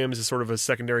Grant Williams is sort of a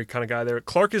secondary kind of guy there.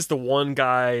 Clarke is the one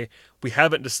guy we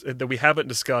haven't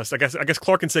discussed. I guess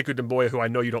Clarke and Sekou Doumbouya, who I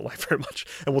know you don't like very much,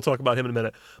 and we'll talk about him in a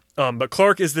minute. But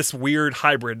Clarke is this weird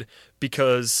hybrid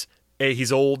because A,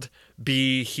 he's old,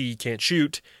 B, he can't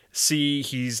shoot, C,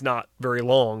 he's not very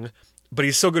long, but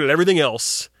he's so good at everything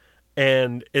else.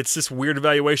 And it's this weird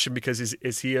evaluation because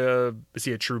is he a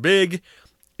true big?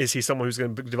 Is he someone who's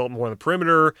going to develop more on the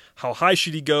perimeter? How high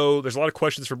should he go? There's a lot of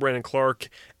questions for Brandon Clarke,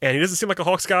 and he doesn't seem like a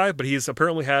Hawks guy, but he's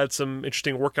apparently had some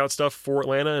interesting workout stuff for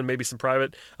Atlanta and maybe some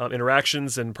private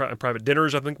interactions and private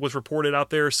dinners, I think, was reported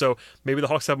out there. So maybe the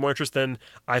Hawks have more interest than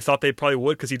I thought they probably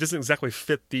would because he doesn't exactly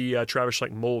fit the Travis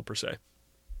Schlenk mold per se.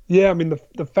 Yeah, I mean,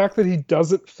 the fact that he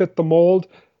doesn't fit the mold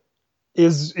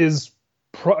is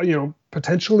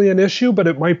potentially an issue, but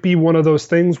it might be one of those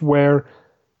things where,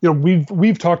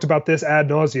 we've talked about this ad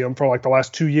nauseum for like the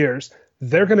last 2 years.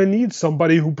 They're going to need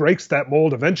somebody who breaks that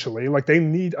mold eventually. Like they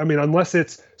need, unless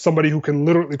it's somebody who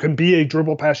can be a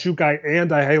dribble pass shoot guy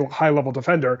and a high level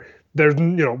defender. There's,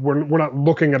 we're not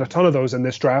looking at a ton of those in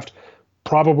this draft.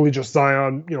 Probably just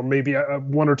Zion, maybe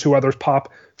one or two others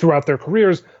pop throughout their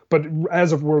careers. But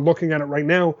as of we're looking at it right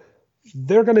now,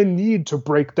 they're going to need to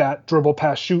break that dribble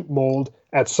pass shoot mold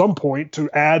at some point to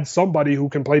add somebody who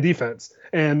can play defense.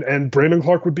 And Brandon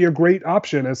Clarke would be a great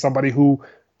option as somebody who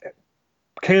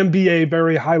can be a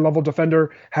very high level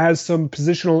defender, has some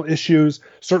positional issues,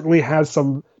 certainly has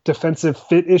some defensive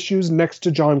fit issues next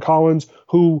to John Collins,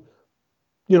 who,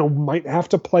 might have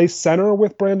to play center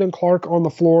with Brandon Clarke on the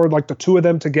floor, like the two of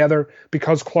them together,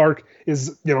 because Clarke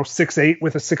is, 6'8"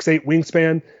 with a 6'8"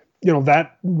 wingspan.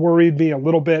 That worried me a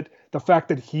little bit. The fact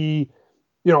that he,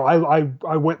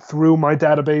 I went through my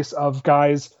database of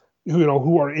guys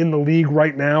who are in the league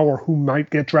right now or who might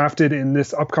get drafted in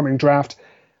this upcoming draft,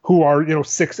 who are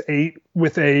 6'8"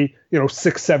 with a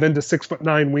 6'7" to 6'9"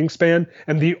 wingspan,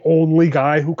 and the only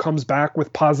guy who comes back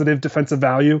with positive defensive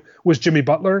value was Jimmy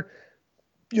Butler.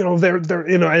 They're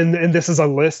and this is a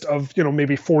list of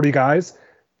maybe 40 guys.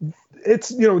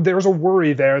 It's there's a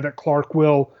worry there that Clarke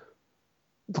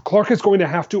is going to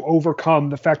have to overcome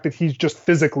the fact that he's just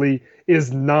physically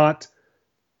is not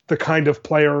the kind of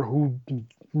player who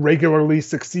regularly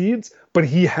succeeds, but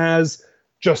he has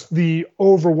just the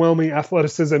overwhelming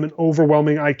athleticism and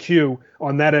overwhelming IQ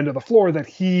on that end of the floor that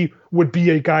he would be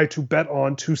a guy to bet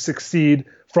on to succeed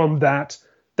from that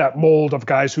mold of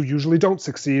guys who usually don't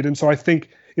succeed. And so I think,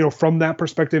 from that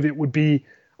perspective,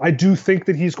 I do think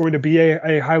that he's going to be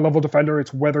a high level defender.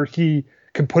 It's whether he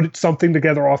can put something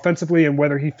together offensively and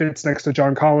whether he fits next to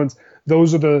John Collins.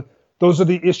 Those are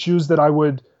the issues that I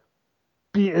would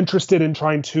be interested in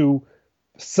trying to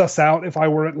suss out if I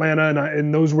were Atlanta,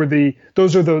 and those are the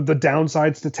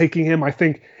downsides to taking him. I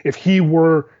think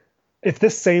if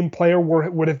this same player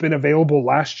would have been available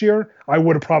last year, I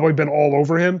would have probably been all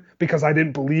over him because I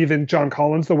didn't believe in John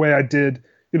Collins the way I did,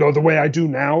 the way I do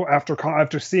now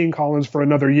after seeing Collins for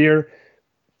another year.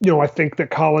 I think that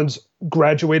Collins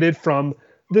graduated from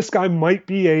this guy might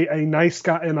be a nice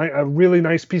guy and a really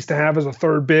nice piece to have as a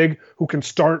third big who can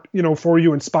start, for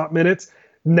you in spot minutes.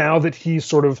 Now that he's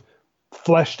sort of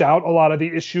fleshed out a lot of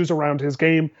the issues around his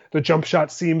game, the jump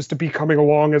shot seems to be coming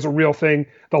along as a real thing.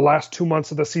 The last 2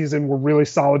 months of the season were really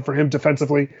solid for him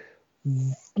defensively.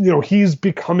 He's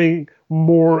becoming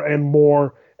more and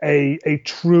more a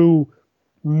true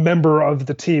member of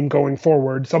the team going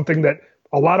forward, something that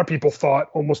a lot of people thought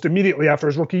almost immediately after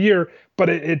his rookie year, but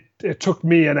it took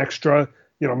me an extra,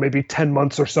 maybe 10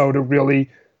 months or so to really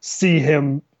see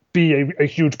him be a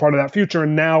huge part of that future.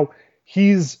 And now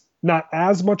he's not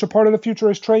as much a part of the future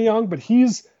as Trae Young, but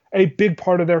he's a big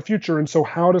part of their future. And so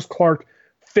how does Clarke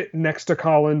fit next to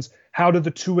Collins? How do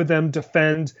the two of them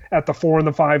defend at the 4 and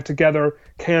the 5 together?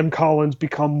 Can Collins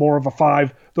become more of a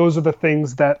 5? Those are the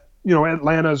things that,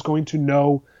 Atlanta is going to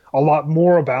know a lot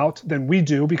more about than we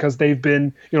do because they've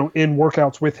been, in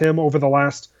workouts with him over the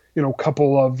last,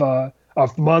 couple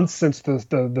of months since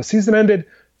the season ended.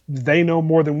 They know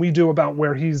more than we do about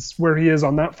where he is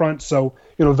on that front. So,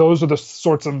 those are the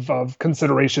sorts of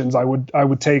considerations I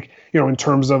would take, in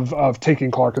terms of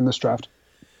taking Clarke in this draft.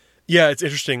 Yeah, it's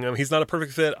interesting. He's not a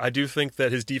perfect fit. I do think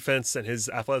that his defense and his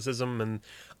athleticism, and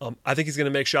I think he's going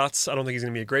to make shots. I don't think he's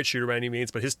going to be a great shooter by any means,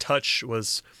 but his touch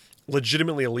was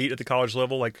legitimately elite at the college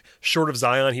level. Like, short of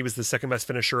Zion, he was the second best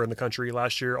finisher in the country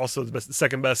last year. Also the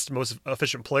second best, most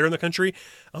efficient player in the country,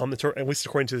 at least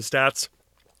according to the stats,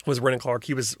 was Brandon Clarke.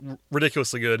 He was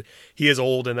ridiculously good. He is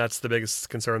old, and that's the biggest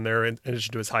concern there, in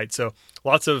addition to his height. So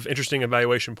lots of interesting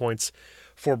evaluation points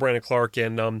for Brandon Clarke,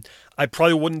 and I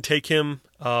probably wouldn't take him.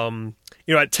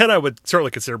 At 10, I would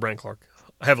certainly consider Brandon Clarke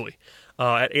heavily.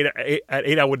 At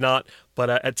eight, I would not. But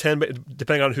at 10,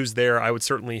 depending on who's there, I would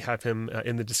certainly have him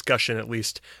in the discussion at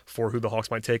least for who the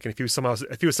Hawks might take. And if he was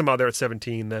somehow there at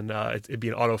 17, then it'd be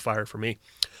an auto fire for me.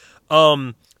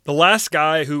 The last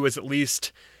guy who has at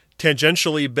least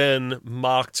tangentially been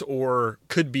mocked or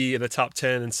could be in the top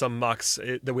 10 in some mocks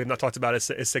that we have not talked about is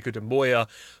Sekou Doumbouya,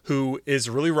 who is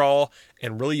really raw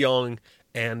and really young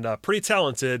and pretty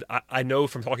talented. I know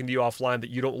from talking to you offline that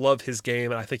you don't love his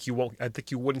game, and I think you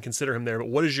wouldn't consider him there. But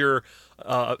what is your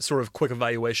sort of quick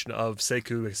evaluation of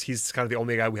Sekou? Because he's kind of the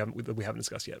only guy we haven't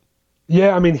discussed yet.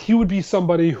 Yeah, I mean, he would be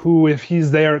somebody who, if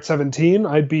he's there at 17,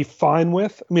 I'd be fine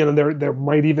with. I mean, and there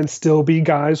might even still be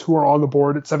guys who are on the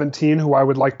board at 17 who I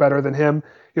would like better than him.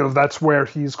 You know, that's where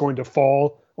he's going to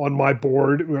fall on my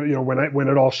board. You know, when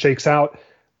it all shakes out,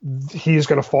 he's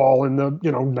going to fall in the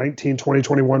 19, 20,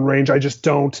 21 range. I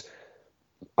don't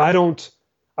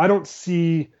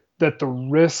see that the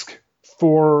risk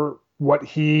for what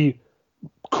he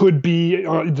could be,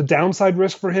 the downside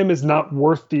risk for him is not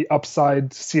worth the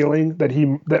upside ceiling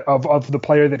of the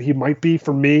player that he might be.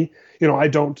 For me,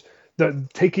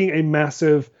 taking a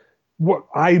massive, what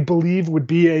I believe would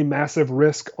be a massive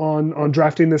risk on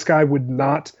drafting this guy would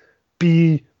not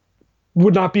be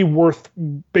worth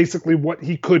basically what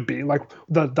he could be. Like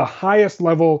the highest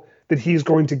level that he's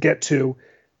going to get to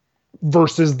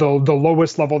versus the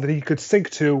lowest level that he could sink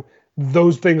to,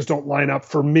 those things don't line up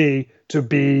for me to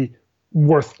be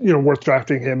worth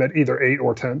drafting him at either 8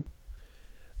 or 10.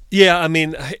 Yeah, I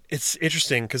mean, it's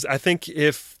interesting because I think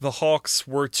if the Hawks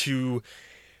were to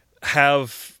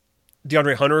have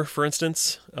DeAndre Hunter, for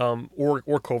instance, or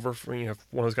Culver, one of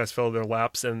those guys fell to their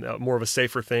laps and more of a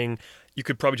safer thing, you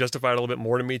could probably justify it a little bit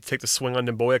more to me to take the swing on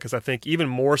Doumbouya, because I think even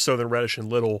more so than Reddish and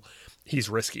Little, he's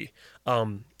risky.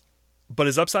 But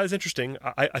his upside is interesting.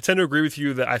 I tend to agree with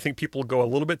you that I think people go a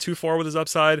little bit too far with his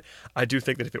upside. I do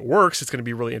think that if it works, it's going to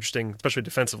be really interesting, especially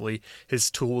defensively. His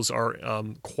tools are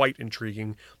quite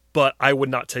intriguing, but I would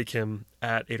not take him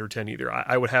at 8 or 10 either.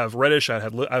 I would have Reddish, I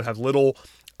would have Little,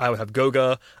 I would have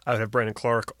Goga, I would have Brandon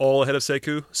Clark all ahead of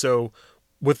Sekou. So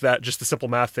with that, just the simple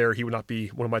math there, he would not be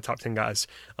one of my top 10 guys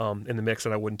in the mix,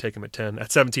 and I wouldn't take him at 10.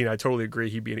 At 17, I totally agree.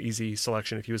 He'd be an easy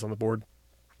selection if he was on the board.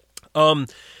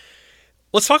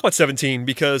 Let's talk about 17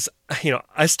 because,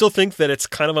 I still think that it's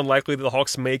kind of unlikely that the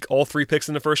Hawks make all 3 picks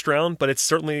in the first round, but it's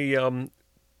certainly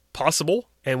possible.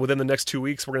 And within the next 2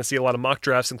 weeks, we're going to see a lot of mock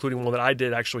drafts, including one that I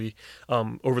did actually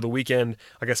over the weekend.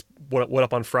 I guess went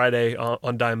up on Friday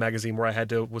on Dime Magazine, where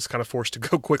was kind of forced to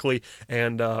go quickly,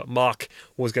 and mock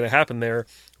was going to happen there.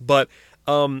 But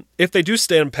if they do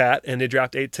stand pat and they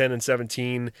draft 8, 10, and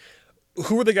 17,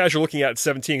 who are the guys you're looking at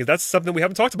 17? Because that's something we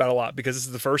haven't talked about a lot, because this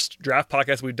is the first draft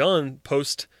podcast we've done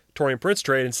post Taurean Prince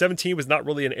trade, and 17 was not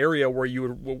really an area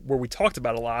where we talked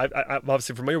about a lot. I'm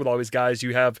obviously familiar with all these guys.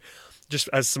 You have just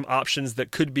as some options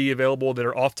that could be available that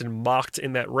are often mocked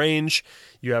in that range.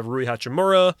 You have Rui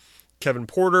Hachimura, Kevin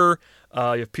Porter, you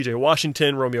have PJ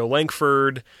Washington, Romeo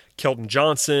Langford, Kelton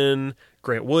Johnson,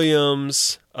 Grant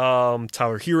Williams,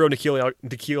 Tyler Hero,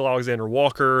 Nickeil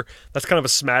Alexander-Walker. That's kind of a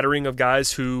smattering of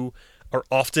guys who are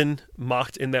often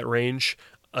mocked in that range.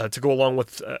 To go along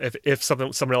with if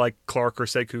somebody like Clark or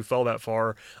Sekou fell that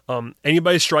far.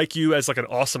 Anybody strike you as like an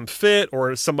awesome fit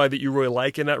or somebody that you really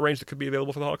like in that range that could be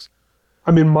available for the Hawks? I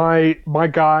mean, my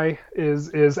guy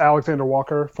is Alexander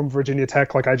Walker from Virginia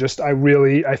Tech. Like I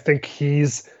think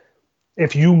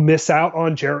if you miss out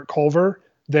on Jarrett Culver,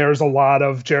 there's a lot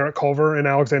of Jarrett Culver and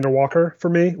Alexander Walker for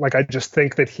me. Like I just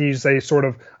think that he's a sort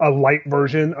of a light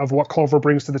version of what Culver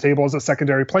brings to the table as a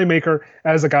secondary playmaker,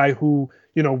 as a guy who,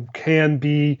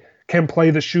 can play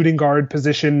the shooting guard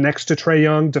position next to Trae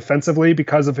Young defensively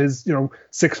because of his,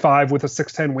 6'5" with a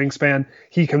 6'10" wingspan.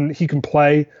 He can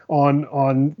play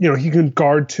on he can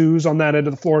guard twos on that end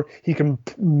of the floor. He can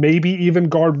maybe even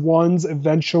guard ones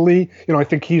eventually. I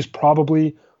think he's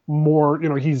probably more,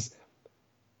 he's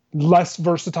less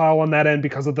versatile on that end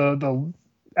because of the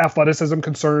athleticism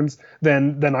concerns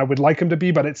than I would like him to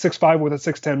be. But at 6'5" with a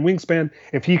 6'10" wingspan,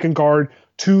 if he can guard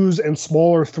twos and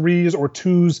smaller threes, or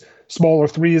twos, smaller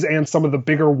threes, and some of the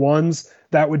bigger ones,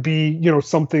 that would be,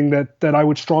 something that I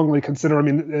would strongly consider. I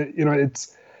mean,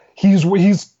 he's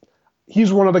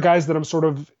one of the guys that I'm sort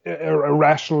of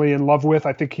irrationally in love with.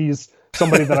 I think he's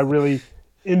somebody that I really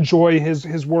enjoy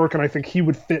his work, and I think he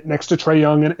would fit next to Trae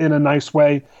Young in a nice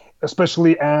way,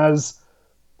 especially as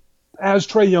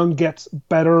Trae Young gets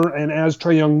better, and as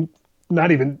Trae Young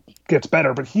not even gets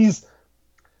better, but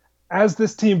as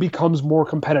this team becomes more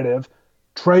competitive,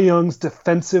 Trae Young's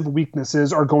defensive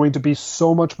weaknesses are going to be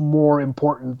so much more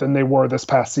important than they were this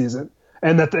past season,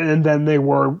 and then they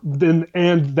will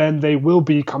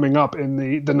be coming up in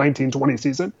the 1920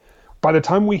 season. by the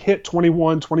time we hit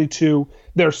 21, 22,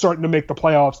 they're starting to make the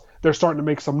playoffs. They're starting to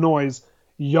make some noise.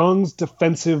 Young's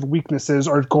defensive weaknesses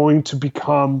are going to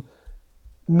become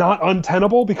not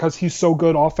untenable because he's so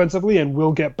good offensively and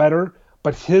will get better,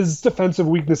 but his defensive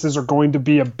weaknesses are going to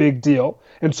be a big deal.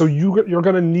 And so you're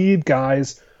going to need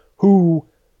guys who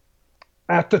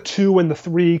at the 2 and the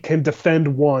 3 can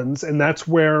defend ones, and that's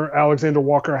where Alexander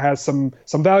Walker has some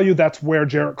value. That's where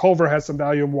Jarrett Culver has some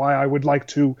value, and why I would like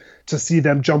to see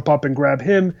them jump up and grab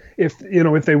him if they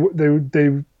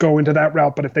go into that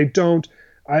route. But if they don't,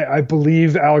 I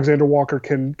believe Alexander Walker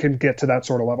can get to that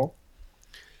sort of level.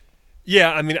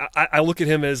 Yeah, I mean, I look at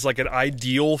him as like an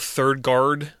ideal third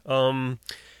guard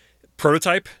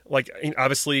prototype. Like,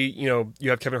 obviously, you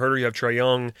have Kevin Huerter, you have Trae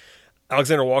Young.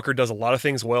 Alexander Walker does a lot of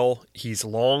things well. He's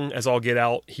long as all get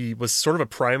out. He was sort of a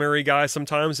primary guy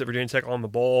sometimes at Virginia Tech on the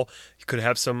ball. He could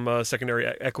have some secondary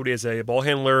equity as a ball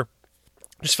handler.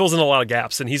 Just fills in a lot of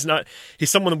gaps, and he's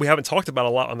someone that we haven't talked about a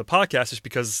lot on the podcast just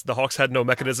because the Hawks had no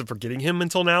mechanism for getting him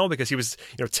until now, because he was,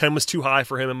 10 was too high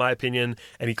for him in my opinion,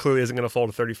 and he clearly isn't going to fall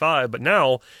to 35. But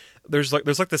now there's like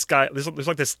this guy, there's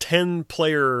like this 10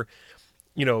 player,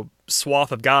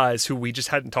 swath of guys who we just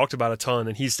hadn't talked about a ton,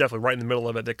 and he's definitely right in the middle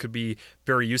of it that could be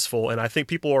very useful. And I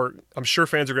think I'm sure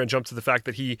fans are going to jump to the fact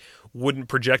that he wouldn't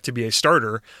project to be a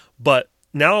starter, but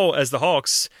now as the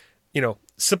Hawks,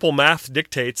 simple math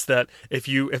dictates that if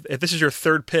this is your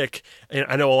third pick, and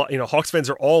I know Hawks fans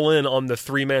are all in on the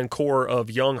 3-man core of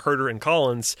Young, Huerter, and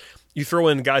Collins, you throw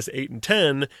in guys 8 and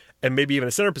 10, and maybe even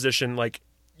a center position, like,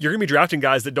 you're going to be drafting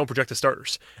guys that don't project as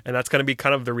starters, and that's going to be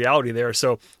kind of the reality there.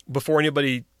 So before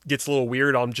anybody gets a little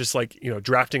weird on just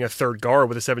drafting a third guard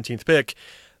with a 17th pick,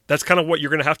 that's kind of what you're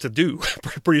going to have to do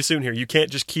pretty soon here. You can't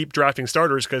just keep drafting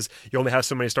starters because you only have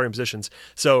so many starting positions.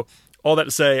 So all that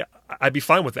to say, I'd be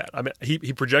fine with that. I mean,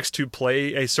 he projects to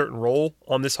play a certain role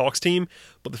on this Hawks team,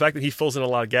 but the fact that he fills in a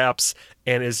lot of gaps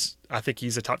and I think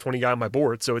he's a top 20 guy on my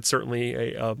board, so it's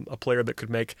certainly a player that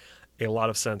could make a lot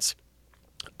of sense.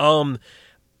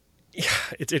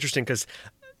 It's interesting because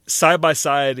side by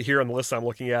side here on the list I'm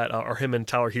looking at are him and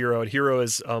Tyler Hero, and Hero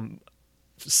is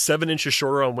 7 inches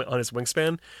shorter on his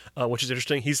wingspan, which is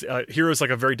interesting. Hero's like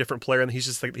a very different player, and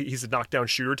he's a knockdown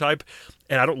shooter type,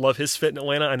 and I don't love his fit in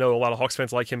Atlanta. I know a lot of Hawks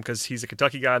fans like him because he's a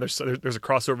Kentucky guy. There's a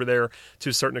crossover there to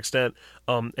a certain extent,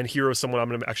 and Hero is someone I'm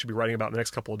going to actually be writing about in the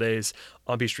next couple of days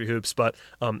on Beach Street Hoops, but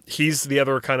he's the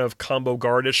other kind of combo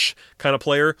guardish kind of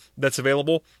player that's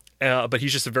available, but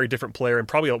he's just a very different player and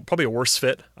probably a worse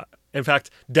fit. In fact,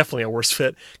 definitely a worse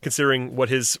fit considering what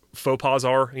his faux pas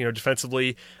are,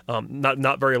 defensively,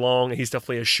 not very long. He's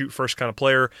definitely a shoot first kind of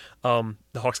player. The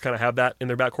Hawks kind of have that in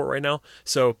their backcourt right now.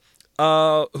 So,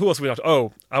 who else we talked?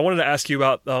 Oh, I wanted to ask you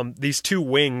about these 2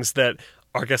 wings that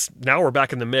I guess now we're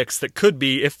back in the mix that could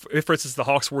be, if for instance the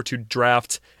Hawks were to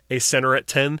draft a center at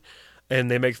 10 and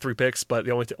they make 3 picks, but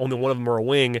the only one of them are a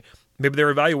wing. Maybe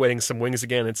they're evaluating some wings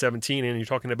again at 17, and you're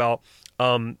talking about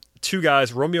 2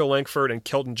 guys, Romeo Langford and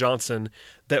Keldon Johnson,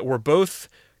 that were both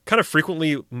kind of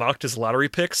frequently mocked as lottery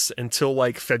picks until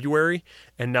like February,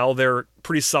 and now they're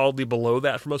pretty solidly below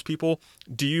that for most people.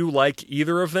 Do you like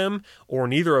either of them or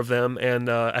neither of them? And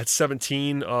at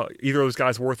 17, either of those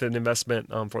guys worth an investment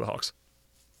for the Hawks?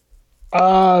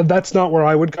 That's not where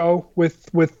I would go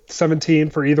with 17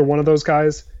 for either one of those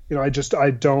guys. I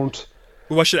don't.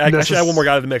 Well, I should add one more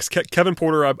guy to the mix. Kevin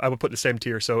Porter, I would put in the same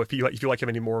tier. So if you like him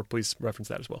anymore, please reference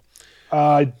that as well.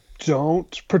 I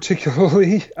don't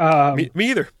particularly. Me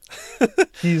either.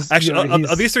 He's actually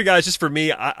of these 3 guys. Just for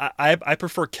me, I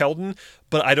prefer Keldon,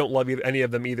 but I don't love any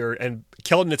of them either. And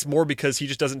Keldon, it's more because he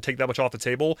just doesn't take that much off the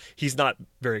table. He's not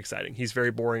very exciting. He's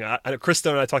very boring. Chris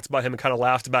Stone and I talked about him and kind of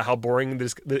laughed about how boring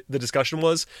the discussion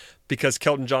was, because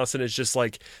Keldon Johnson is just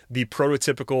like the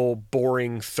prototypical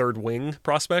boring third wing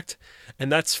prospect,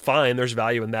 and that's fine. There's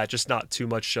value in that, just not too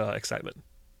much excitement.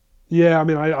 Yeah, I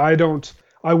mean,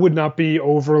 I would not be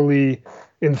overly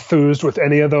enthused with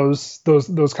any of those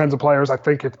kinds of players. I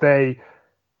think if they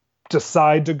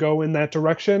decide to go in that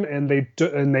direction and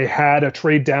they had a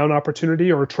trade down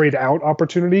opportunity or a trade out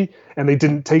opportunity and they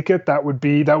didn't take it, that would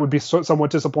be somewhat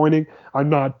disappointing. I'm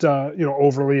not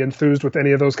overly enthused with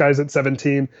any of those guys at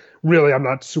 17. Really, I'm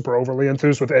not super overly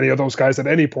enthused with any of those guys at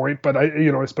any point, but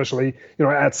especially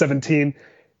at 17,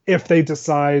 if they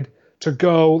decide to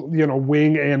go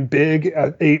wing and big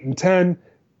at 8 and 10,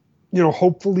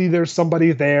 hopefully there's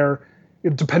somebody there,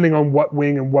 depending on what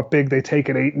wing and what big they take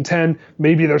at 8 and 10.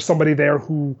 Maybe there's somebody there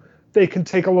who they can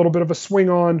take a little bit of a swing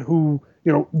on, who,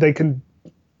 they can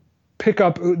pick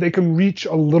up, they can reach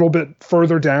a little bit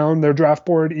further down their draft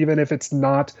board, even if it's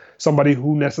not somebody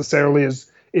who necessarily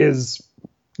is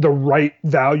the right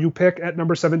value pick at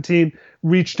number 17,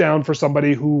 reach down for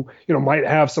somebody who, might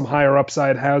have some higher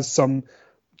upside, has some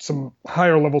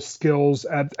higher level skills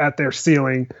at their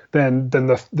ceiling than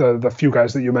the few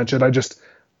guys that you mentioned.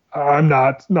 I'm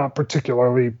not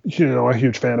particularly, a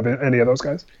huge fan of any of those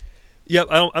guys. Yep,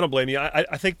 I don't blame you.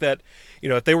 I think that,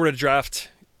 if they were to draft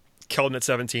Keldon at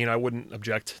 17, I wouldn't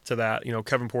object to that.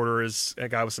 Kevin Porter is a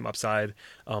guy with some upside,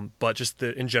 but just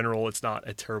in general, it's not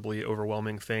a terribly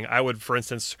overwhelming thing. I would, for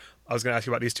instance, I was going to ask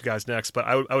you about these two guys next, but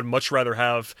I would much rather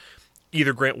have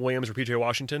either Grant Williams or PJ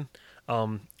Washington.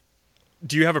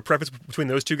 Do you have a preference between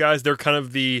those two guys? They're kind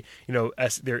of the,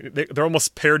 they're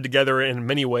almost paired together in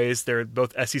many ways. They're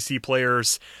both SEC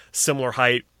players, similar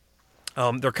height.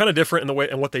 They're kind of different in the way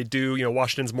and what they do.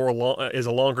 Washington's is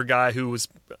a longer guy who was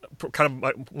kind of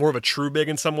like more of a true big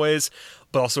in some ways,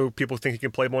 but also people think he can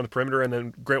play more on the perimeter. And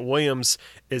then Grant Williams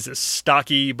is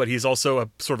stocky, but he's also a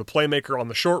sort of a playmaker on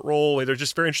the short roll. They're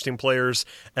just very interesting players,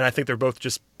 and I think they're both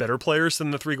just better players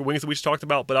than the three wings that we just talked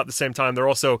about. But at the same time, they're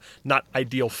also not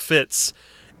ideal fits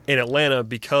in Atlanta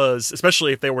because,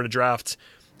 especially if they were to draft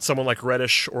someone like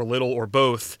Reddish or Little or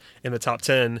both in the top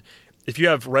 10. If you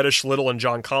have Reddish, Little, and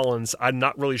John Collins, I'm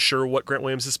not really sure what Grant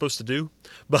Williams is supposed to do,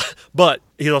 but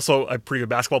he's also a pretty good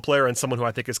basketball player and someone who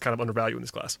I think is kind of undervalued in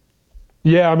this class.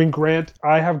 Yeah, I mean,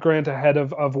 I have Grant ahead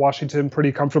of Washington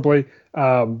pretty comfortably,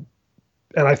 and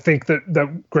I think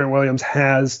that Grant Williams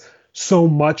has so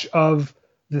much of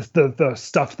the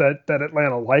stuff that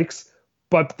Atlanta likes,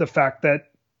 but the fact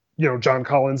that John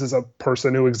Collins is a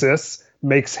person who exists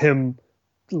makes him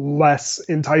less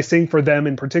enticing for them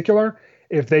in particular.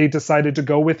 If they decided to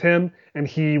go with him and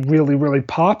he really, really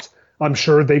popped, I'm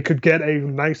sure they could get a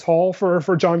nice haul for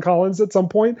John Collins at some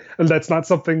point. And that's not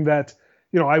something that,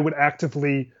 I would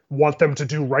actively want them to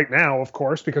do right now, of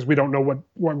course, because we don't know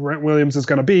what Grant Williams is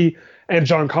going to be. And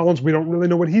John Collins, we don't really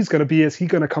know what he's going to be. Is he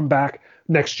going to come back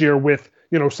next year with,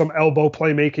 some elbow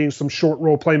playmaking, some short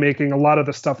roll playmaking, a lot of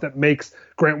the stuff that makes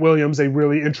Grant Williams a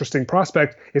really interesting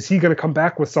prospect? Is he going to come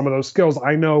back with some of those skills?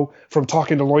 I know from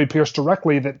talking to Lloyd Pierce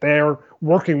directly that they're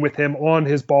working with him on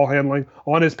his ball handling,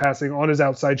 on his passing, on his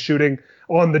outside shooting,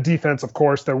 on the defense. Of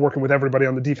course, they're working with everybody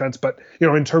on the defense, but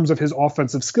in terms of his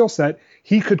offensive skill set,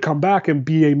 he could come back and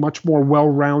be a much more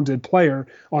well-rounded player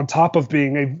on top of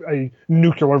being a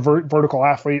nuclear vertical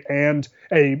athlete and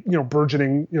a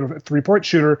burgeoning three-point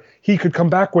shooter. He could come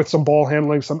back with some ball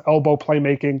handling, some elbow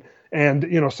playmaking, and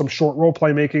some short roll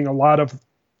playmaking, a lot of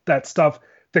that stuff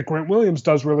that Grant Williams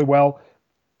does really well.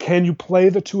 Can you play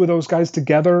the two of those guys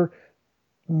together?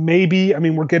 Maybe. I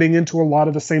mean, we're getting into a lot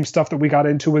of the same stuff that we got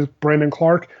into with Brandon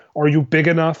Clark. Are you big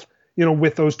enough,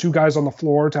 with those two guys on the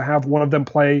floor to have one of them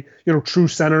play, true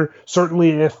center?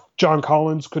 Certainly if John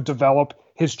Collins could develop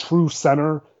his true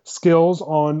center skills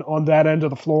on that end of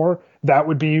the floor, that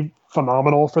would be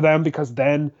phenomenal for them, because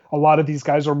then a lot of these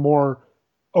guys are more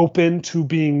open to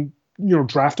being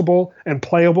draftable and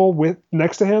playable with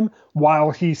next to him, while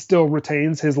he still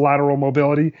retains his lateral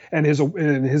mobility and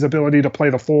his ability to play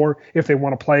the four if they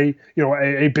want to play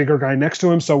a bigger guy next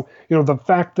to him. So the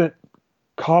fact that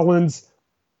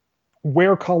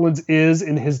where Collins is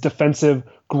in his defensive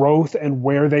growth and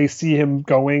where they see him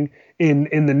going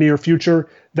in the near future,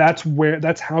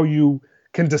 that's how you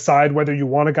can decide whether you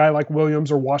want a guy like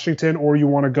Williams or Washington, or you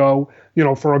want to go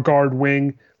for a guard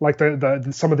wing like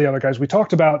some of the other guys we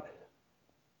talked about.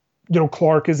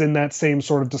 Clark is in that same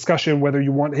sort of discussion, whether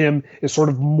you want him is sort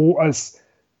of more as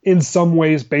in some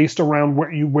ways based around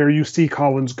where you see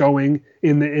Collins going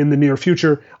in the near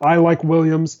future. I like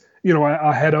Williams,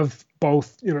 ahead of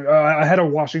both, ahead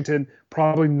of Washington,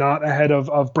 probably not ahead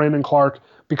of Brandon Clark,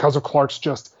 because of Clark's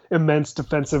just immense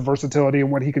defensive versatility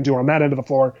and what he can do on that end of the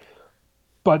floor.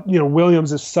 But,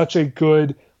 Williams is such a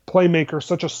good playmaker,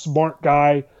 such a smart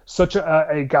guy, such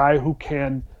a guy who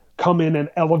can come in and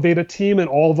elevate a team in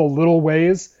all the little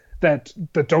ways that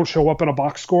don't show up in a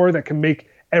box score, that can make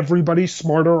everybody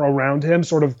smarter around him,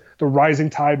 sort of the rising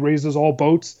tide raises all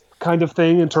boats kind of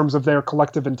thing in terms of their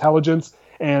collective intelligence,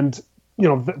 and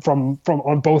from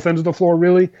on both ends of the floor,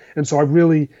 really. And so I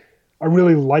really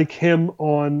like him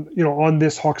on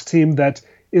this Hawks team that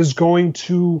is going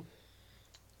to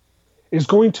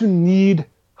need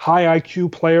high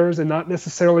IQ players, and not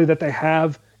necessarily that they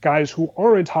have guys who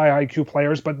aren't high IQ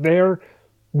players, but they're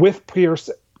with Pierce,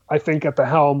 I think, at the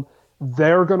helm,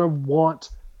 they're going to want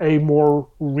a more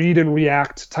read and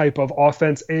react type of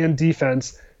offense and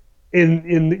defense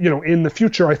in the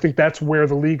future. I think that's where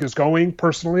the league is going.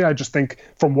 Personally, I just think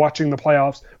from watching the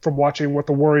playoffs, from watching what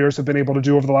the Warriors have been able to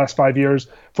do over the last 5 years,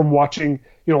 from watching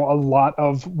a lot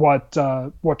of what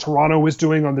Toronto is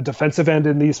doing on the defensive end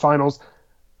in these finals,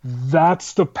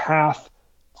 that's the path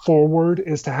forward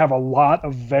is to have a lot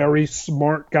of very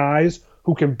smart guys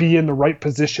who can be in the right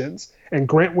positions. And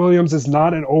Grant Williams is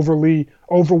not an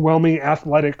overwhelming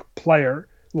athletic player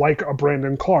like a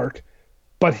Brandon Clark,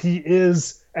 but he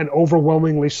is an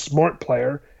overwhelmingly smart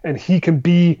player, and he can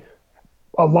be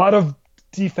a lot of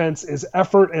defense is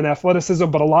effort and athleticism,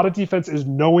 but a lot of defense is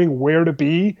knowing where to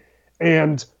be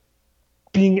and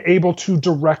being able to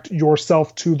direct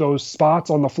yourself to those spots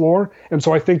on the floor. And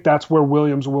so I think that's where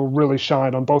Williams will really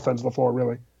shine on both ends of the floor,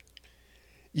 really.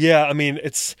 Yeah, I mean,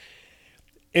 it's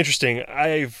interesting.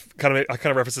 I kind of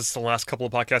referenced this in the last couple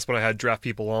of podcasts when I had draft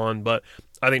people on, but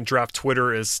I think draft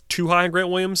Twitter is too high on Grant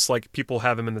Williams. Like, people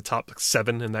have him in the top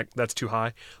 7, and that's too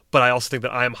high. But I also think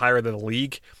that I am higher than the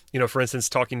league. You know, for instance,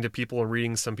 talking to people and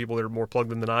reading some people that are more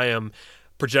plugged in than I am,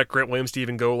 project Grant Williams to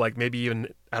even go like maybe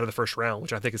even out of the first round,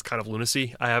 which I think is kind of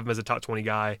lunacy. I have him as a top 20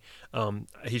 guy.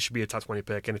 He should be a top 20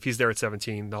 pick, and if he's there at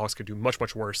 17, the Hawks could do much,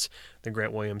 much worse than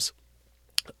Grant Williams.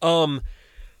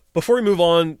 Before we move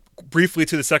on briefly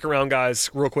to the second round guys,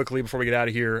 real quickly before we get out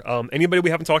of here, anybody we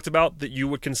haven't talked about that you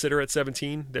would consider at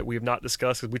 17 that we have not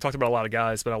discussed? Because we talked about a lot of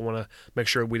guys, but I want to make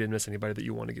sure we didn't miss anybody that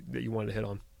you wanted to hit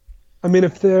on. I mean,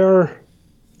 if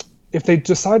they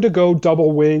decide to go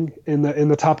double wing in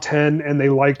the top 10, and they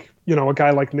like, you know, a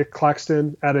guy like Nick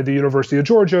Claxton out of the University of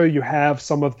Georgia, you have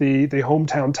some of the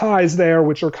hometown ties there,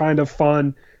 which are kind of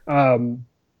fun.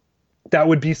 That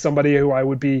would be somebody who I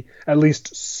would be at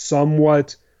least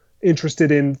somewhat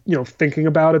interested in, you know, thinking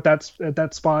about at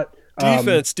that spot.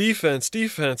 Defense.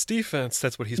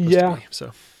 That's what he's supposed to be.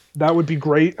 So that would be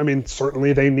great. I mean,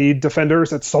 certainly they need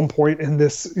defenders at some point in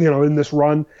this, you know, in this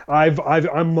run.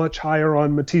 I'm much higher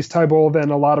on Matisse Thybulle than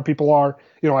a lot of people are.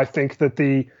 You know, I think that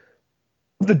the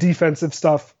defensive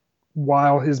stuff,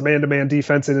 while his man-to-man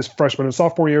defense in his freshman and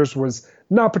sophomore years was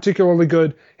not particularly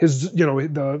good, his, you know,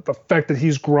 the fact that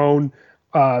he's grown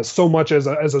so much as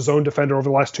a zone defender over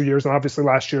the last 2 years, and obviously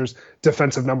last year's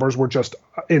defensive numbers were just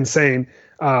insane.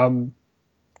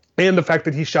 And the fact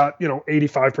that he shot, you know,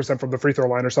 85% from the free throw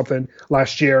line or something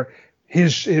last year,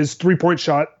 his 3-point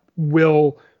shot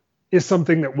is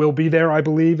something that will be there, I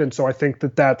believe. And so I think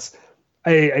that that's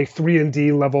a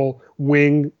 3-and-D level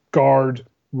wing guard,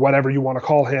 whatever you want to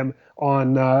call him,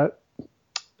 on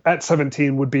at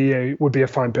 17 would be a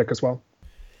fine pick as well.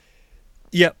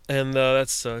 Yeah, and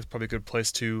that's probably a good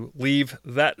place to leave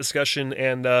that discussion.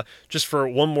 And just for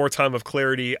one more time of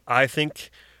clarity, I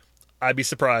think I'd be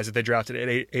surprised if they drafted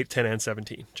at 8, 10, and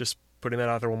 17. Just putting that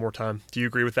out there one more time. Do you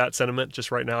agree with that sentiment just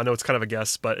right now? I know it's kind of a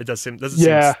guess, but it doesn't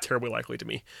seem terribly likely to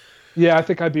me. Yeah, I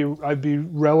think I'd be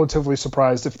relatively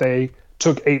surprised if they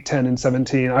took 8, 10, and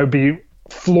 17. I'd be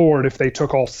floored if they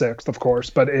took all 6, of course.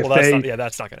 But if that's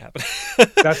not going to happen.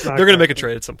 That's not. They're going to make a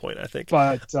trade at some point, I think.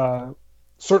 But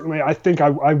certainly, I think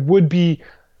I would be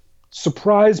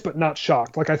surprised, but not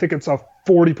shocked. Like, I think it's a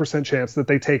 40% chance that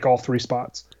they take all 3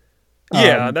 spots.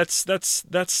 Yeah, that's probably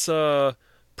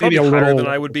higher than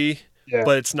I would be,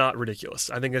 but it's not ridiculous.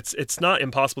 I think it's not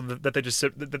impossible that they just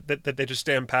that they just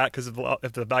stand pat because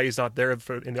if the value's not there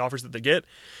in the offers that they get.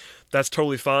 That's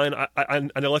totally fine. I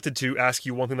elected to ask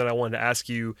you one thing that I wanted to ask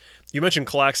you. You mentioned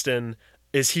Claxton.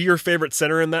 Is he your favorite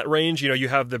center in that range? You know, you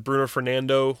have the Bruno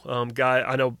Fernando guy.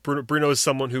 I know Bruno is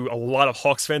someone who a lot of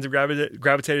Hawks fans have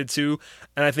gravitated to,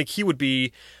 and I think he would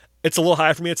be. It's a little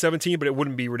high for me at 17, but it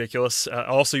wouldn't be ridiculous.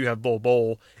 Also, you have Bol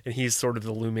Bol, and he's sort of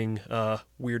the looming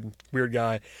weird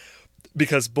guy,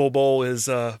 because Bol Bol is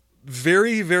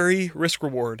very, very risk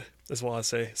reward, is what I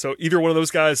say. So either one of those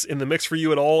guys in the mix for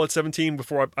you at all at 17?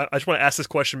 Before I just want to ask this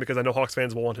question because I know Hawks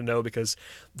fans will want to know, because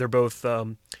they're both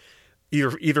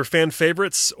either fan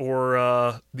favorites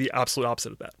or the absolute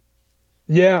opposite of that.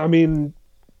 Yeah, I mean,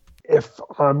 if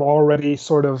I'm already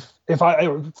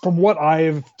from what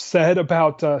I've said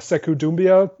about Sekou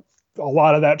Doumbia, a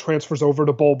lot of that transfers over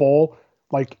to Bol Bol.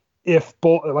 Like, if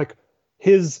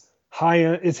his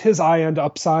high end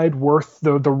upside worth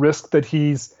the risk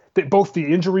that both the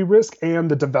injury risk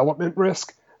and the development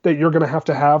risk that you're going to have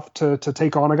to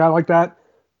take on a guy like that?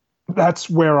 That's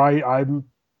where I'm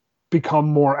become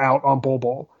more out on Bol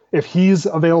Bol. If he's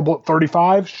available at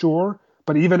 35, sure.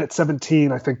 But even at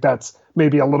 17, I think that's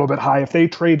maybe a little bit high. If they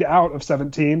trade out of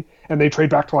 17 and they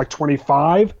trade back to like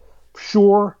 25,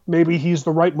 sure, maybe he's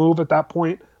the right move at that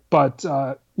point. But,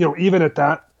 even at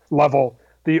that level,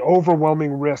 the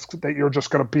overwhelming risk that you're just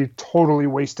going to be totally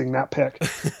wasting that pick.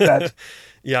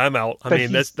 Yeah, I'm out.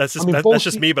 That's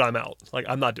just me, but I'm out. Like,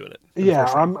 I'm not doing it.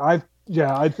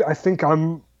 I think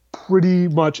I'm pretty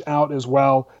much out as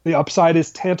well. The upside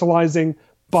is tantalizing,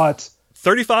 but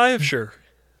 35, sure.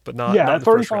 But not at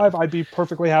 35, I'd be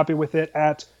perfectly happy with it.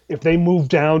 If they move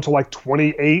down to like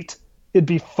 28, it'd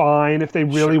be fine if they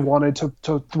really wanted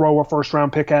to throw a first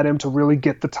round pick at him to really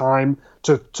get the time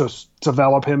to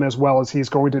develop him as well as he's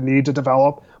going to need to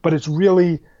develop. But it's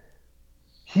really,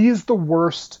 he's the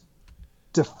worst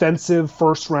defensive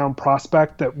first round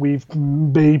prospect that we've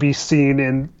maybe seen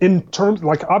in terms,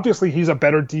 like, obviously he's a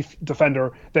better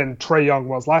defender than Trae Young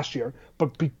was last year,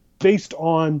 but based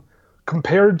on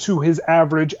compared to his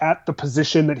average at the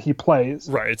position that he plays.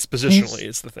 Right, it's positionally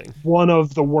is the thing. One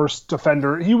of the worst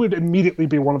defender. He would immediately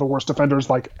be one of the worst defenders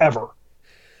like ever.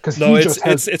 No,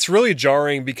 it's really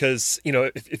jarring because, you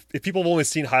know, if people have only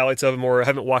seen highlights of him or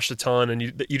haven't watched a ton, and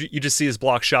you just see his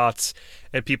block shots,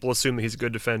 and people assume that he's a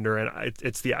good defender, and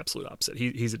it's the absolute opposite.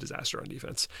 He's a disaster on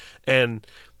defense, and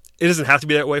it doesn't have to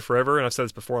be that way forever. And I've said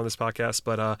this before on this podcast,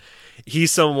 but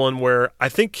he's someone where I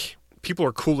think people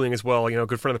are cooling as well. You know, a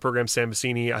good friend of the program, Sam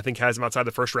Vecini, I think has him outside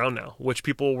the first round now, which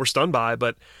people were stunned by.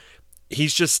 But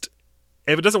he's just,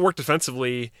 if it doesn't work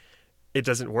defensively, it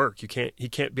doesn't work. He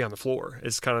can't be on the floor.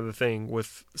 Is kind of the thing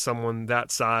with someone that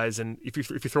size. And if you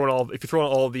throw in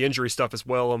all of the injury stuff as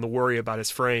well, and the worry about his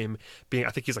frame being, I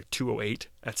think he's like 208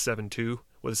 at 7'2"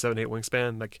 with a 7'8"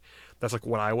 wingspan. Like, that's like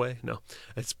what I weigh. No,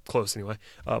 it's close anyway.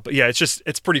 But yeah,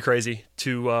 it's pretty crazy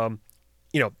to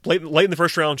late in the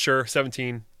first round. Sure,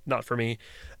 17. Not for me.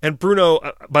 And Bruno,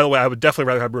 by the way, I would definitely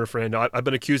rather have Bruno Fernando. I've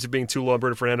been accused of being too low on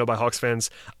Bruno Fernando by Hawks fans.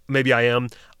 Maybe I am.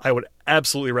 I would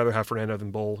absolutely rather have Fernando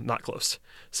than Bol. Not close.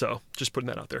 So just putting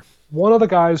that out there. One of the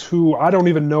guys who I don't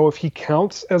even know if he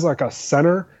counts as like a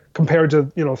center compared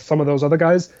to, you know, some of those other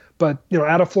guys, but, you know,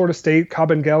 out of Florida State,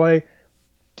 Kabengele,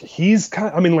 he's kind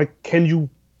of, I mean, like, can you,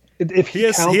 if he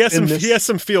has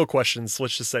some field questions,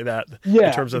 let's just say that,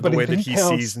 in terms of the way that he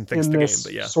sees and thinks the game.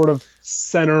 But yeah, sort of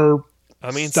center. I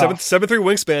mean, 7'3"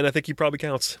 wingspan, I think he probably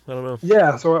counts. I don't know.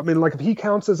 Yeah, so I mean, like, if he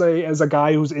counts as a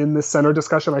guy who's in this center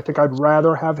discussion, I think I'd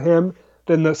rather have him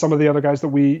than some of the other guys that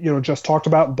we, you know, just talked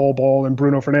about, Bol and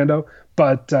Bruno Fernando.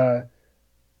 But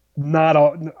not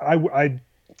a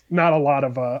lot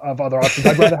of other options.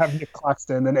 I'd rather have Nick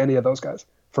Claxton than any of those guys.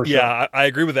 For sure. Yeah, I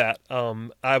agree with that.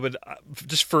 I would,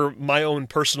 just for my own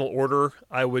personal order,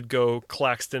 I would go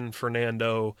Claxton,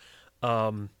 Fernando,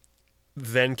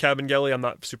 then Kabengele. I'm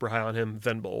not super high on him.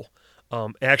 Then Bol.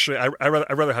 Actually, I'd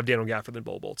rather have Daniel Gafford than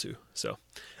Bol too. So,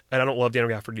 and I don't love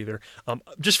Daniel Gafford either.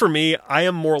 Just for me, I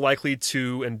am more likely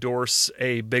to endorse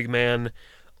a big man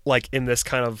like in this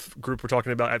kind of group we're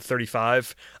talking about at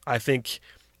 35. I think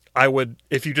I would,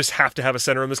 if you just have to have a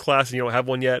center in this class and you don't have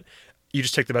one yet, you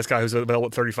just take the best guy who's available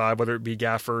at 35, whether it be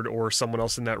Gafford or someone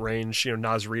else in that range. You know,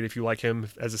 Naz Reid, if you like him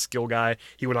as a skill guy,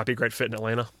 he would not be a great fit in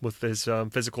Atlanta with his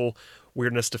physical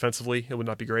weirdness defensively. It would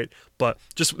not be great. But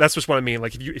that's just what I mean.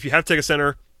 Like, if you have to take a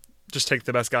center, just take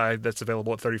the best guy that's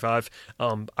available at 35.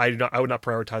 I would not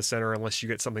prioritize center unless you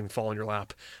get something fall in your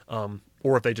lap,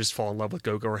 or if they just fall in love with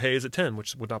Gogo or Hayes at 10,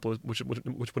 which would not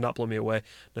blow me away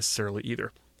necessarily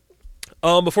either.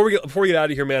 Before we get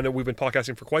out of here, man, we've been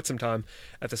podcasting for quite some time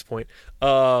at this point.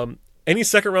 Any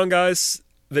second round guys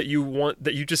that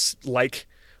you just like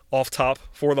off top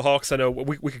for the Hawks? I know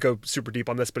we could go super deep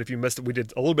on this, but if you missed it, we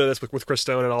did a little bit of this with Chris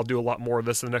Stone, and I'll do a lot more of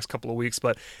this in the next couple of weeks.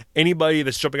 But anybody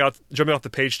that's jumping off the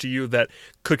page to you that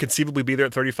could conceivably be there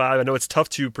at 35, I know it's tough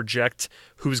to project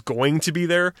who's going to be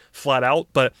there flat out,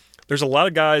 but there's a lot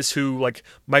of guys who like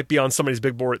might be on somebody's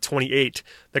big board at 28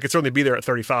 that could certainly be there at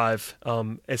 35,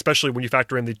 especially when you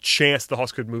factor in the chance the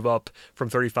Hawks could move up from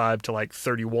 35 to like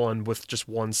 31 with just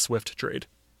one Swift trade.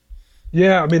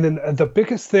 Yeah, I mean, and the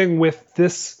biggest thing with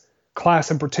this class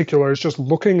in particular is just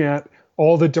looking at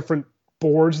all the different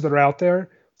boards that are out there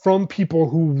from people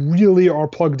who really are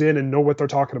plugged in and know what they're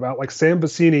talking about. Like Sam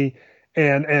Vecini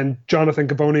and Jonathan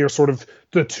Gaboni are sort of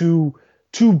the two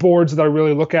boards that I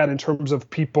really look at in terms of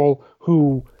people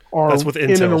who are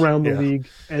in and around the league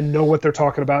and know what they're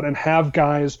talking about, and have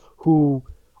guys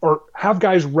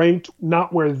ranked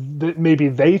not where maybe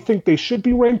they think they should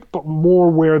be ranked, but more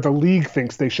where the league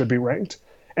thinks they should be ranked.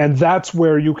 And that's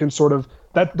where you can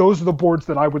those are the boards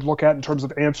that I would look at in terms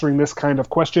of answering this kind of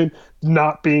question,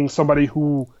 not being somebody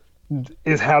who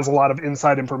has a lot of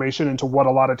inside information into what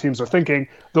a lot of teams are thinking.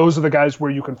 Those are the guys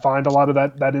where you can find a lot of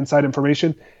that inside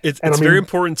information. It's very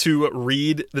important to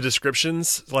read the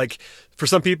descriptions. Like, for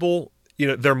some people, you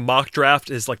know, their mock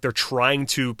draft is like they're trying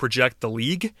to project the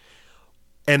league,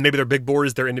 and maybe their big board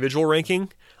is their individual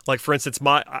ranking. Like, for instance,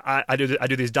 I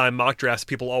do these dime mock drafts.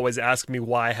 People always ask me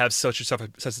why I have such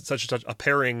a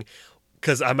pairing,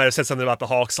 because I might have said something about the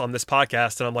Hawks on this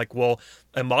podcast, and I'm like, well,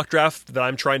 a mock draft that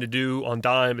I'm trying to do on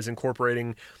Dime is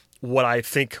incorporating what I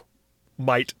think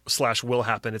might/will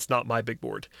happen. It's not my big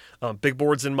board. Big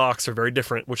boards and mocks are very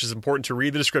different, which is important to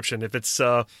read the description. If it's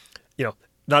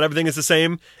not everything is the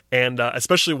same, and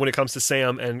especially when it comes to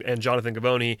Sam and Jonathan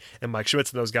Givony and Mike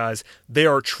Schmitz and those guys, they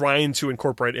are trying to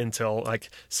incorporate intel. Like,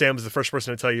 Sam's the first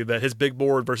person to tell you that his big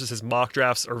board versus his mock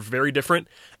drafts are very different,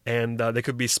 and they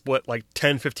could be split like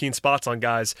 10, 15 spots on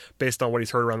guys based on what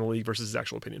he's heard around the league versus his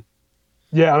actual opinion.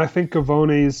 Yeah, and I think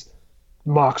Givony's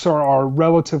mocks are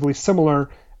relatively similar.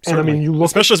 Certainly. And I mean, you look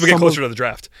especially as we get closer to the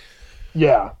draft.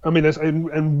 Yeah, I mean,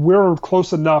 and we're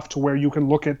close enough to where you can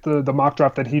look at the mock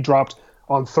draft that he dropped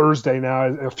on Thursday now,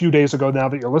 a few days ago now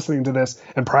that you're listening to this,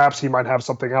 and perhaps he might have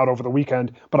something out over the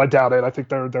weekend, but I doubt it. I think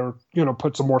they're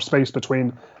put some more space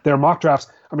between their mock drafts.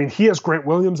 I mean, he has Grant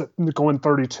Williams going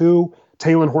 32,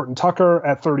 Taylor Horton-Tucker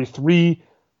at 33.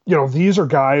 These are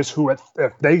guys who if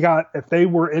they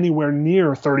were anywhere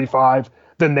near 35,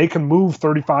 then they can move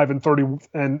 35 and 30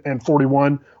 and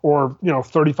 41, or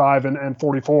 35 and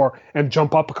 44, and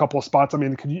jump up a couple of spots. I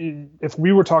mean, if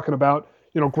we were talking about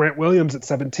Grant Williams at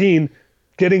 17,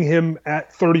 getting him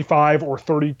at 35 or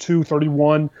 32,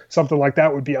 31, something like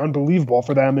that would be unbelievable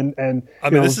for them. And I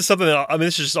mean, this is something that,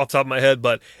 this is just off the top of my head,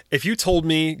 but if you told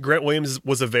me Grant Williams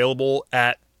was available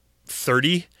at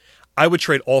 30, I would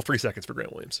trade all 3 seconds for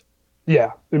Grant Williams.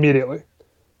 Yeah, immediately.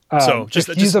 So just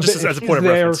as a point of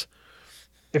reference.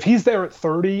 If he's there at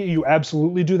 30, you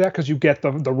absolutely do that because you get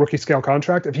the rookie scale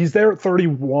contract. If he's there at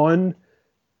 31,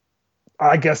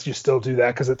 I guess you still do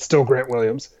that because it's still Grant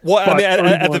Williams. Well, I mean,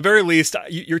 at the very least,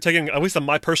 you're taking, at least on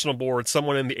my personal board,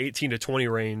 someone in the 18 to 20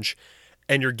 range,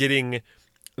 and you're getting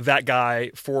that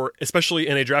guy for, especially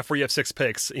in a draft where you have 6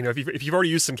 picks. If you've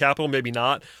already used some capital, maybe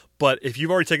not. But if you've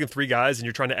already taken 3 guys and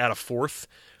you're trying to add a 4th,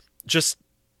 just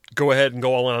go ahead and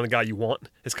go all in on the guy you want.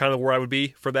 Is kind of where I would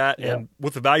be for that. Yeah. And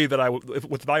with the value I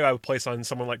would place on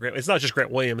someone like Grant, it's not just Grant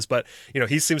Williams, but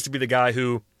he seems to be the guy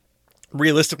who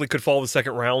realistically could fall the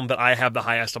second round that I have the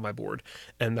highest on my board,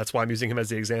 and that's why I'm using him as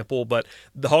the example. But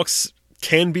the Hawks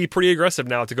can be pretty aggressive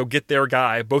now to go get their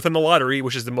guy, both in the lottery,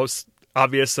 which is the most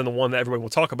obvious and the one that everyone will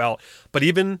talk about, but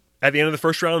even at the end of the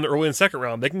first round and early in the second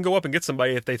round, they can go up and get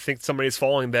somebody if they think somebody's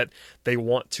falling that they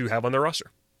want to have on their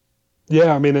roster.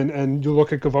 Yeah, I mean, and you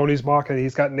look at Givony's mock, and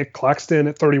he's got Nick Claxton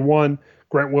at 31,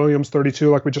 Grant Williams 32,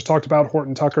 like we just talked about,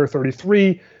 Horton-Tucker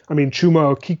 33. I mean,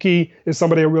 Chuma Okeke is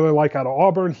somebody I really like out of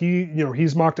Auburn.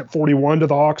 He's mocked at 41 to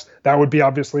the Hawks. That would be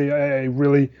obviously a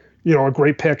really, a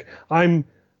great pick. I'm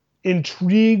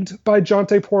intrigued by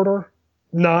Jontay Porter,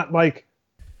 not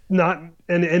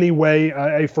in any way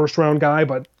a first round guy,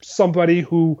 but somebody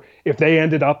who, if they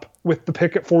ended up with the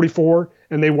pick at 44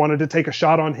 and they wanted to take a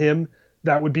shot on him,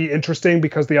 that would be interesting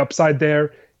because the upside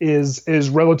there is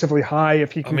relatively high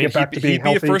if he can get back to being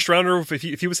healthy. He'd be a first rounder if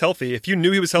he was healthy. If you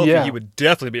knew he was healthy, he would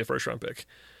definitely be a first round pick.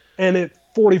 And at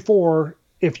 44,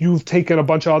 if you've taken a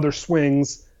bunch of other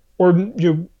swings, or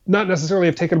you not necessarily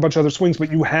have taken a bunch of other swings,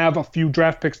 but you have a few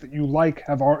draft picks that you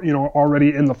have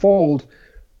already in the fold,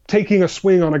 taking a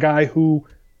swing on a guy who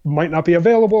might not be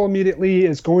available immediately,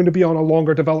 is going to be on a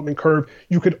longer development curve,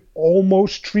 you could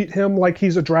almost treat him like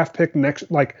he's a draft pick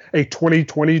like a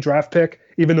 2020 draft pick,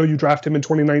 even though you draft him in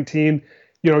 2019.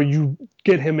 You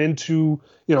get him into,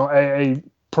 a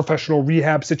professional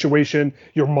rehab situation.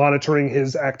 You're monitoring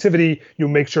his activity. You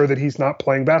make sure that he's not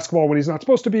playing basketball when he's not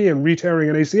supposed to be and re-tearing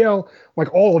an ACL,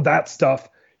 like all of that stuff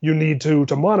you need to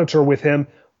monitor with him.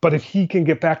 But if he can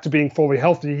get back to being fully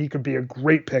healthy, he could be a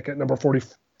great pick at number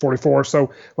 44.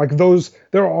 So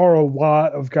there are a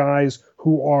lot of guys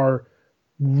who are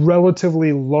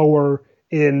relatively lower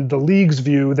in the league's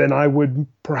view than I would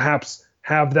perhaps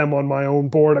have them on my own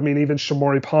board. I mean, even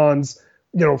Shamori Pons,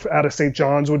 out of St.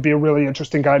 John's would be a really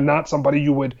interesting guy, not somebody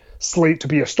you would slate to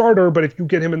be a starter, but if you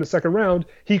get him in the second round,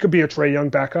 he could be a Trae Young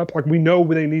backup. Like, we know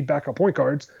they need backup point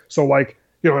guards. So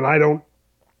and I don't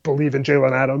believe in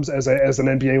Jalen Adams as an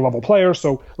NBA level player.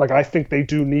 So I think they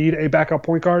do need a backup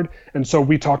point guard. And so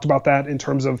we talked about that in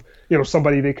terms of,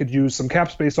 somebody they could use some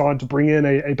cap space on to bring in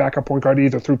a backup point guard,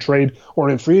 either through trade or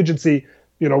in free agency.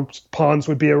 Pons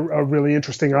would be a really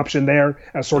interesting option there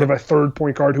as sort of a third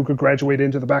point guard who could graduate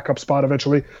into the backup spot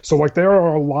eventually. So there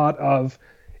are a lot of,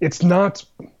 it's not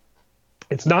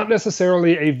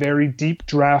necessarily a very deep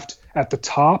draft at the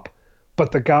top,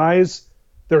 but the guys,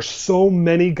 there's so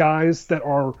many guys that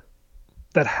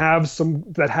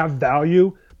have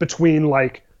value between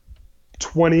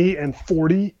 20 and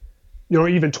 40,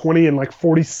 even 20 and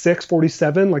 46,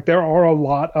 47. There are a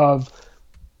lot of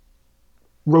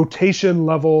rotation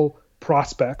level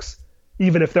prospects,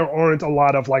 even if there aren't a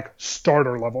lot of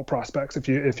starter level prospects, if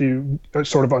you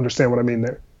sort of understand what I mean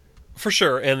there. For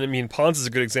sure. And I mean, Pons is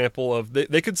a good example of,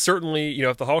 they could certainly,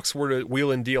 if the Hawks were to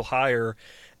wheel and deal higher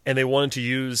and they wanted to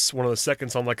use one of the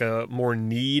seconds on a more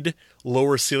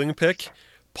lower ceiling pick,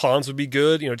 Pons would be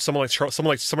good. Someone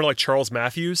like Charles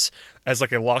Matthews as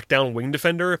like a lockdown wing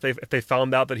defender. If they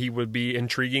found out that he would be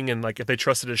intriguing and like if they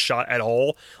trusted his shot at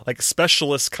all, like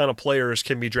specialist kind of players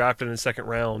can be drafted in the second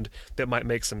round that might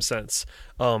make some sense.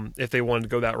 If they wanted to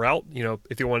go that route,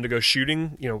 if they wanted to go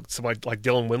shooting, somebody like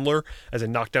Dylan Windler as a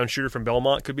knockdown shooter from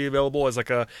Belmont could be available as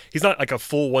he's not like a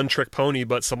full one trick pony,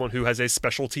 but someone who has a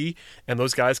specialty, and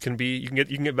those guys can you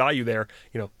can get value there.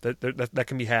 That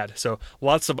can be had. So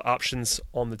lots of options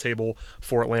on the table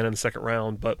for Atlanta in the second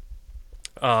round, but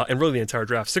and really the entire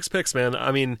draft. 6 picks, man.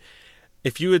 I mean,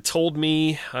 if you had told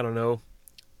me, I don't know,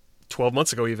 12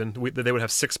 months ago even, that they would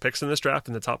have 6 picks in this draft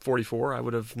in the top 44, I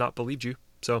would have not believed you.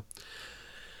 So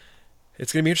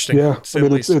it's going to be interesting. Yeah, I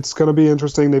mean, it's going to be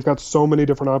interesting. They've got so many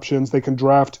different options. They can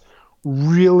draft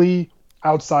really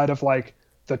outside of like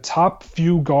the top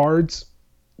few guards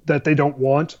that they don't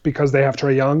want because they have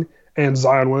Trae Young and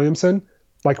Zion Williamson.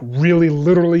 Like really,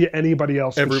 literally anybody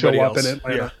else could show up in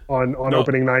Atlanta on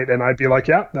opening night, and I'd be like,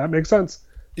 yeah, that makes sense.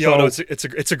 Yeah, so,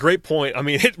 it's a great point. I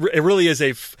mean, it really is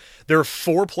there are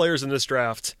 4 players in this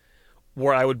draft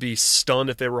where I would be stunned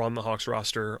if they were on the Hawks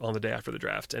roster on the day after the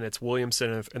draft, and it's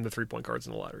Williamson and the 3-point guards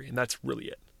in the lottery, and that's really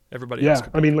it. Everybody else.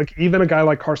 I mean, like even a guy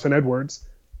like Carson Edwards,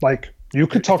 like you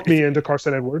could talk me into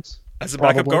Carson Edwards as a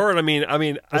backup guard. I mean,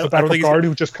 as a backup guard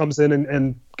who just comes in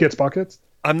and gets buckets.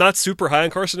 I'm not super high on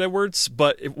Carson Edwards,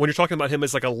 but when you're talking about him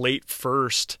as like a late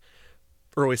first,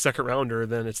 early second rounder,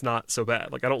 then it's not so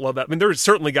bad. Like I don't love that. I mean, there's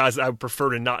certainly guys that I would prefer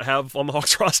to not have on the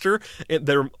Hawks roster.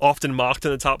 They're often mocked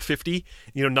in the top 50.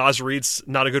 Naz Reid's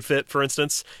not a good fit, for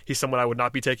instance. He's someone I would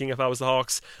not be taking if I was the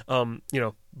Hawks. Bol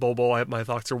Bol, my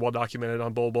thoughts are well documented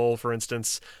on Bol Bol, for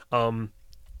instance,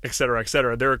 et cetera, et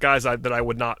cetera. There are guys that I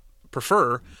would not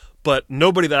prefer, but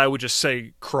nobody that I would just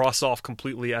say cross off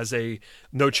completely as a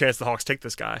no chance the Hawks take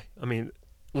this guy. I mean,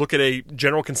 look at a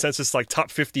general consensus like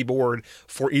top 50 board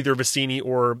for either Vicini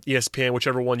or ESPN,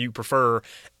 whichever one you prefer.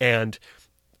 And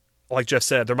like Jeff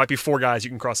said, there might be 4 guys you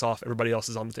can cross off. Everybody else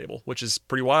is on the table, which is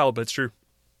pretty wild, but it's true.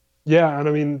 Yeah, and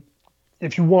I mean,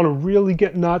 if you want to really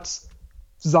get nuts,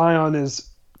 Zion is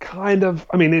kind of.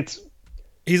 I mean, stop.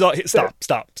 Okay.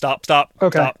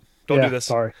 Stop. Don't do this.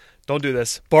 Sorry. Don't do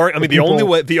this.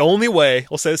 The only way,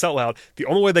 I'll say this out loud, the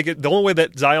only way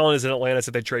that Zion is in Atlanta is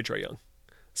if they trade Trae Young.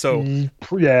 So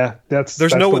yeah,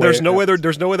 there's no way they're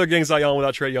getting Zion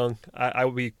without Trae Young. I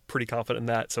would be pretty confident in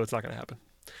that, so it's not going to happen.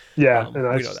 Yeah, and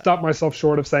I stopped myself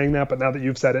short of saying that, but now that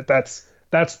you've said it, that's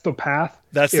the path.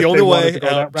 That's the only way.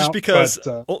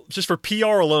 Just for PR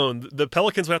alone, the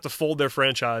Pelicans would have to fold their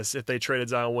franchise if they traded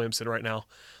Zion Williamson right now.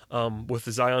 With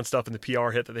the Zion stuff and the PR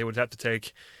hit that they would have to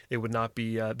take, it would not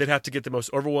be. They'd have to get the most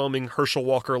overwhelming Herschel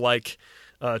Walker-like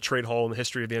trade haul in the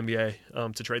history of the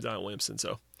NBA to trade Zion Williamson.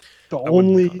 So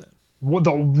literally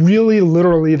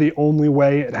the only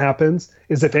way it happens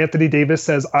is if Anthony Davis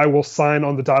says, "I will sign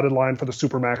on the dotted line for the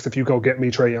Supermax if you go get me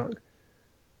Trae Young,"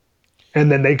 and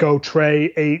then they go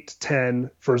Trae 8-10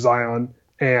 for Zion,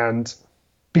 and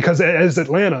because as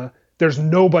Atlanta, there's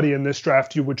nobody in this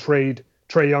draft you would trade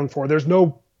Trae Young for. There's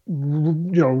no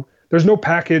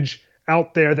package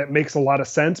out there that makes a lot of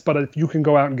sense, but if you can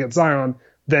go out and get Zion,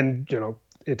 then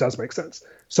it does make sense.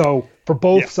 So for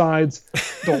both sides,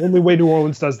 the only way New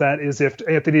Orleans does that is if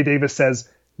Anthony Davis says,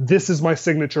 "This is my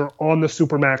signature on the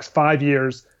Supermax 5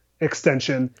 years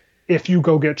extension. If you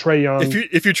go get Trae Young,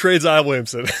 if you trade Zion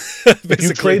Williamson, if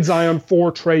you trade Zion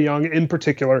for Trae Young in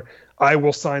particular, I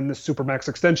will sign this Supermax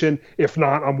extension. If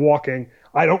not, I'm walking."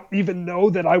 I don't even know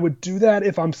that I would do that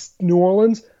if I'm New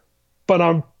Orleans,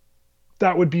 but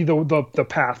that would be the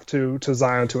path to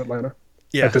Zion to Atlanta.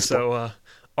 Yeah. So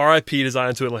R.I.P. to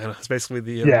Zion to Atlanta. It's basically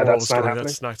the moral of the story.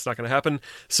 It's not going to happen.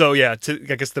 So yeah,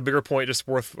 I guess the bigger point, just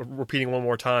worth repeating one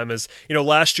more time, is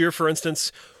last year, for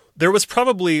instance, there was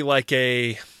probably like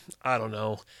I don't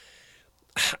know.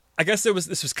 I guess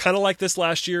this was kind of like this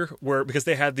last year, where because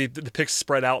they had the picks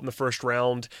spread out in the first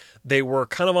round, they were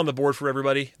kind of on the board for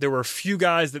everybody. There were a few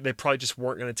guys that they probably just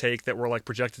weren't going to take that were like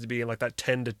projected to be in like that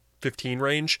 10 to 15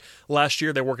 range last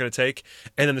year. They weren't going to take,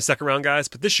 and then the second round guys.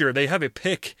 But this year they have a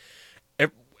pick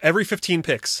every 15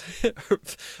 picks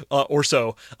or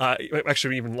so.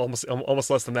 Actually, even almost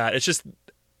less than that.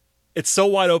 It's so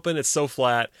wide open, it's so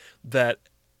flat that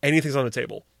anything's on the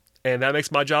table, and that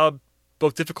makes my job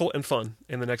both difficult and fun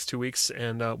in the next 2 weeks,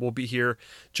 and we'll be here.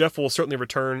 Jeff will certainly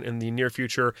return in the near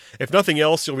future. If nothing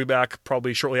else, you'll be back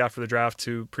probably shortly after the draft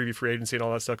to preview free agency and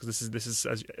all that stuff, because this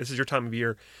is your time of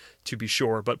year, to be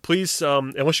sure. But please,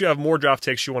 unless you have more draft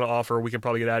takes you want to offer, we can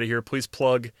probably get out of here. Please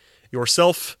plug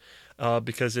yourself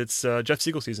because it's Jeff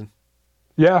Siegel season.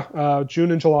 Yeah,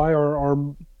 June and July are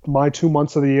my 2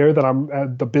 months of the year that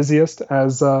I'm the busiest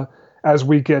as as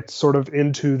we get sort of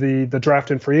into the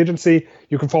draft and free agency.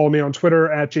 You can follow me on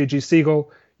Twitter at JG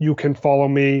Siegel. You can follow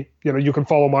me, you can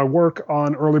follow my work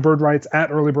on Early Bird Rights at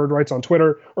Early Bird Rights on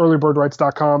Twitter,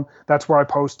 earlybirdrights.com. That's where I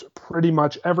post pretty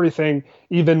much everything,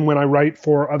 even when I write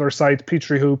for other sites,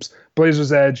 Peachtree Hoops,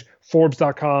 Blazers Edge,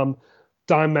 Forbes.com,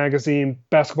 Dime Magazine,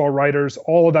 Basketball Writers.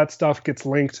 All of that stuff gets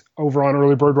linked over on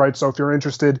Early Bird Rights. So if you're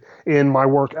interested in my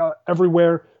work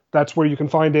everywhere, that's where you can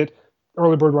find it.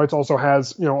 Early Bird Rights also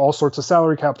has, all sorts of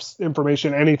salary caps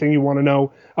information, anything you want to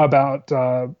know about,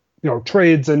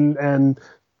 trades and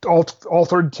all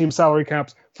third team salary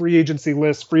caps, free agency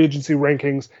lists, free agency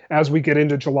rankings. As we get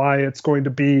into July, it's going to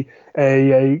be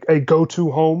a go-to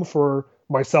home for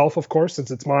myself, of course, since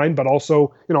it's mine, but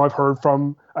also, I've heard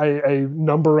from a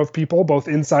number of people, both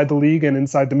inside the league and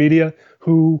inside the media,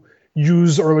 who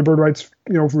use Early Bird Rights,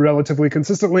 relatively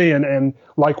consistently and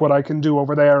like what I can do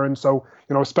over there. And so,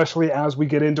 especially as we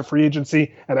get into free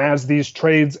agency and as these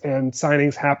trades and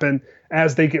signings happen,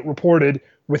 as they get reported,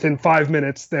 within 5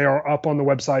 minutes, they are up on the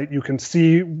website. You can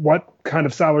see what kind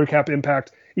of salary cap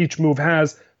impact each move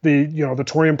has. The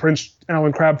Taurean Prince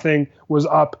Allen Crabbe thing was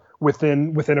up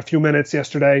within a few minutes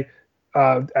yesterday,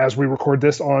 as we record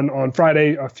this on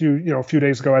Friday, a few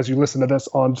days ago, as you listen to this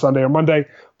on Sunday or Monday.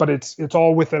 But it's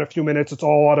all within a few minutes. It's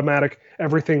all automatic.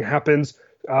 Everything happens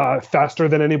faster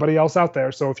than anybody else out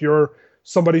there. So if you're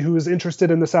somebody who is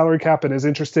interested in the salary cap and is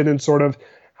interested in sort of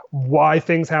why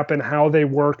things happen, how they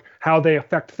work, how they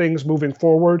affect things moving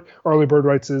forward, Early Bird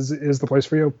Rights is the place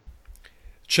for you.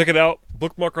 Check it out.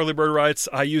 Bookmark Early Bird Rights.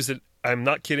 I use it, I'm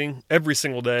not kidding, every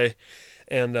single day.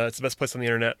 And it's the best place on the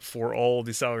internet for all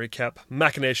the salary cap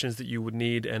machinations that you would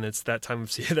need. And it's that time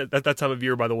of that time of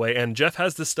year, by the way. And Jeff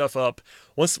has this stuff up.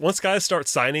 Once guys start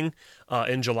signing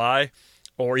in July,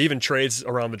 or even trades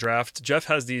around the draft, Jeff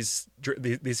has these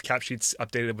cap sheets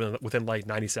updated within like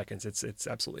 90 seconds. It's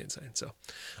absolutely insane. So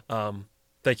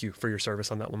thank you for your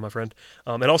service on that one, my friend.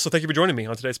 And also thank you for joining me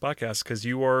on today's podcast, because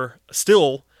you are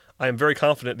still, I am very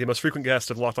confident, the most frequent guest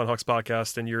of the Locked On Hawks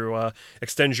podcast, and you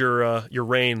extend your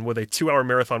reign with a 2-hour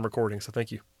marathon recording. So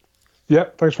thank you. Yeah,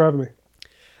 thanks for having me.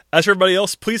 As for everybody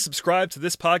else, please subscribe to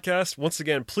this podcast. Once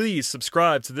again, please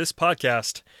subscribe to this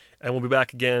podcast, and we'll be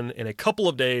back again in a couple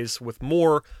of days with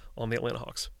more on the Atlanta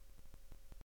Hawks.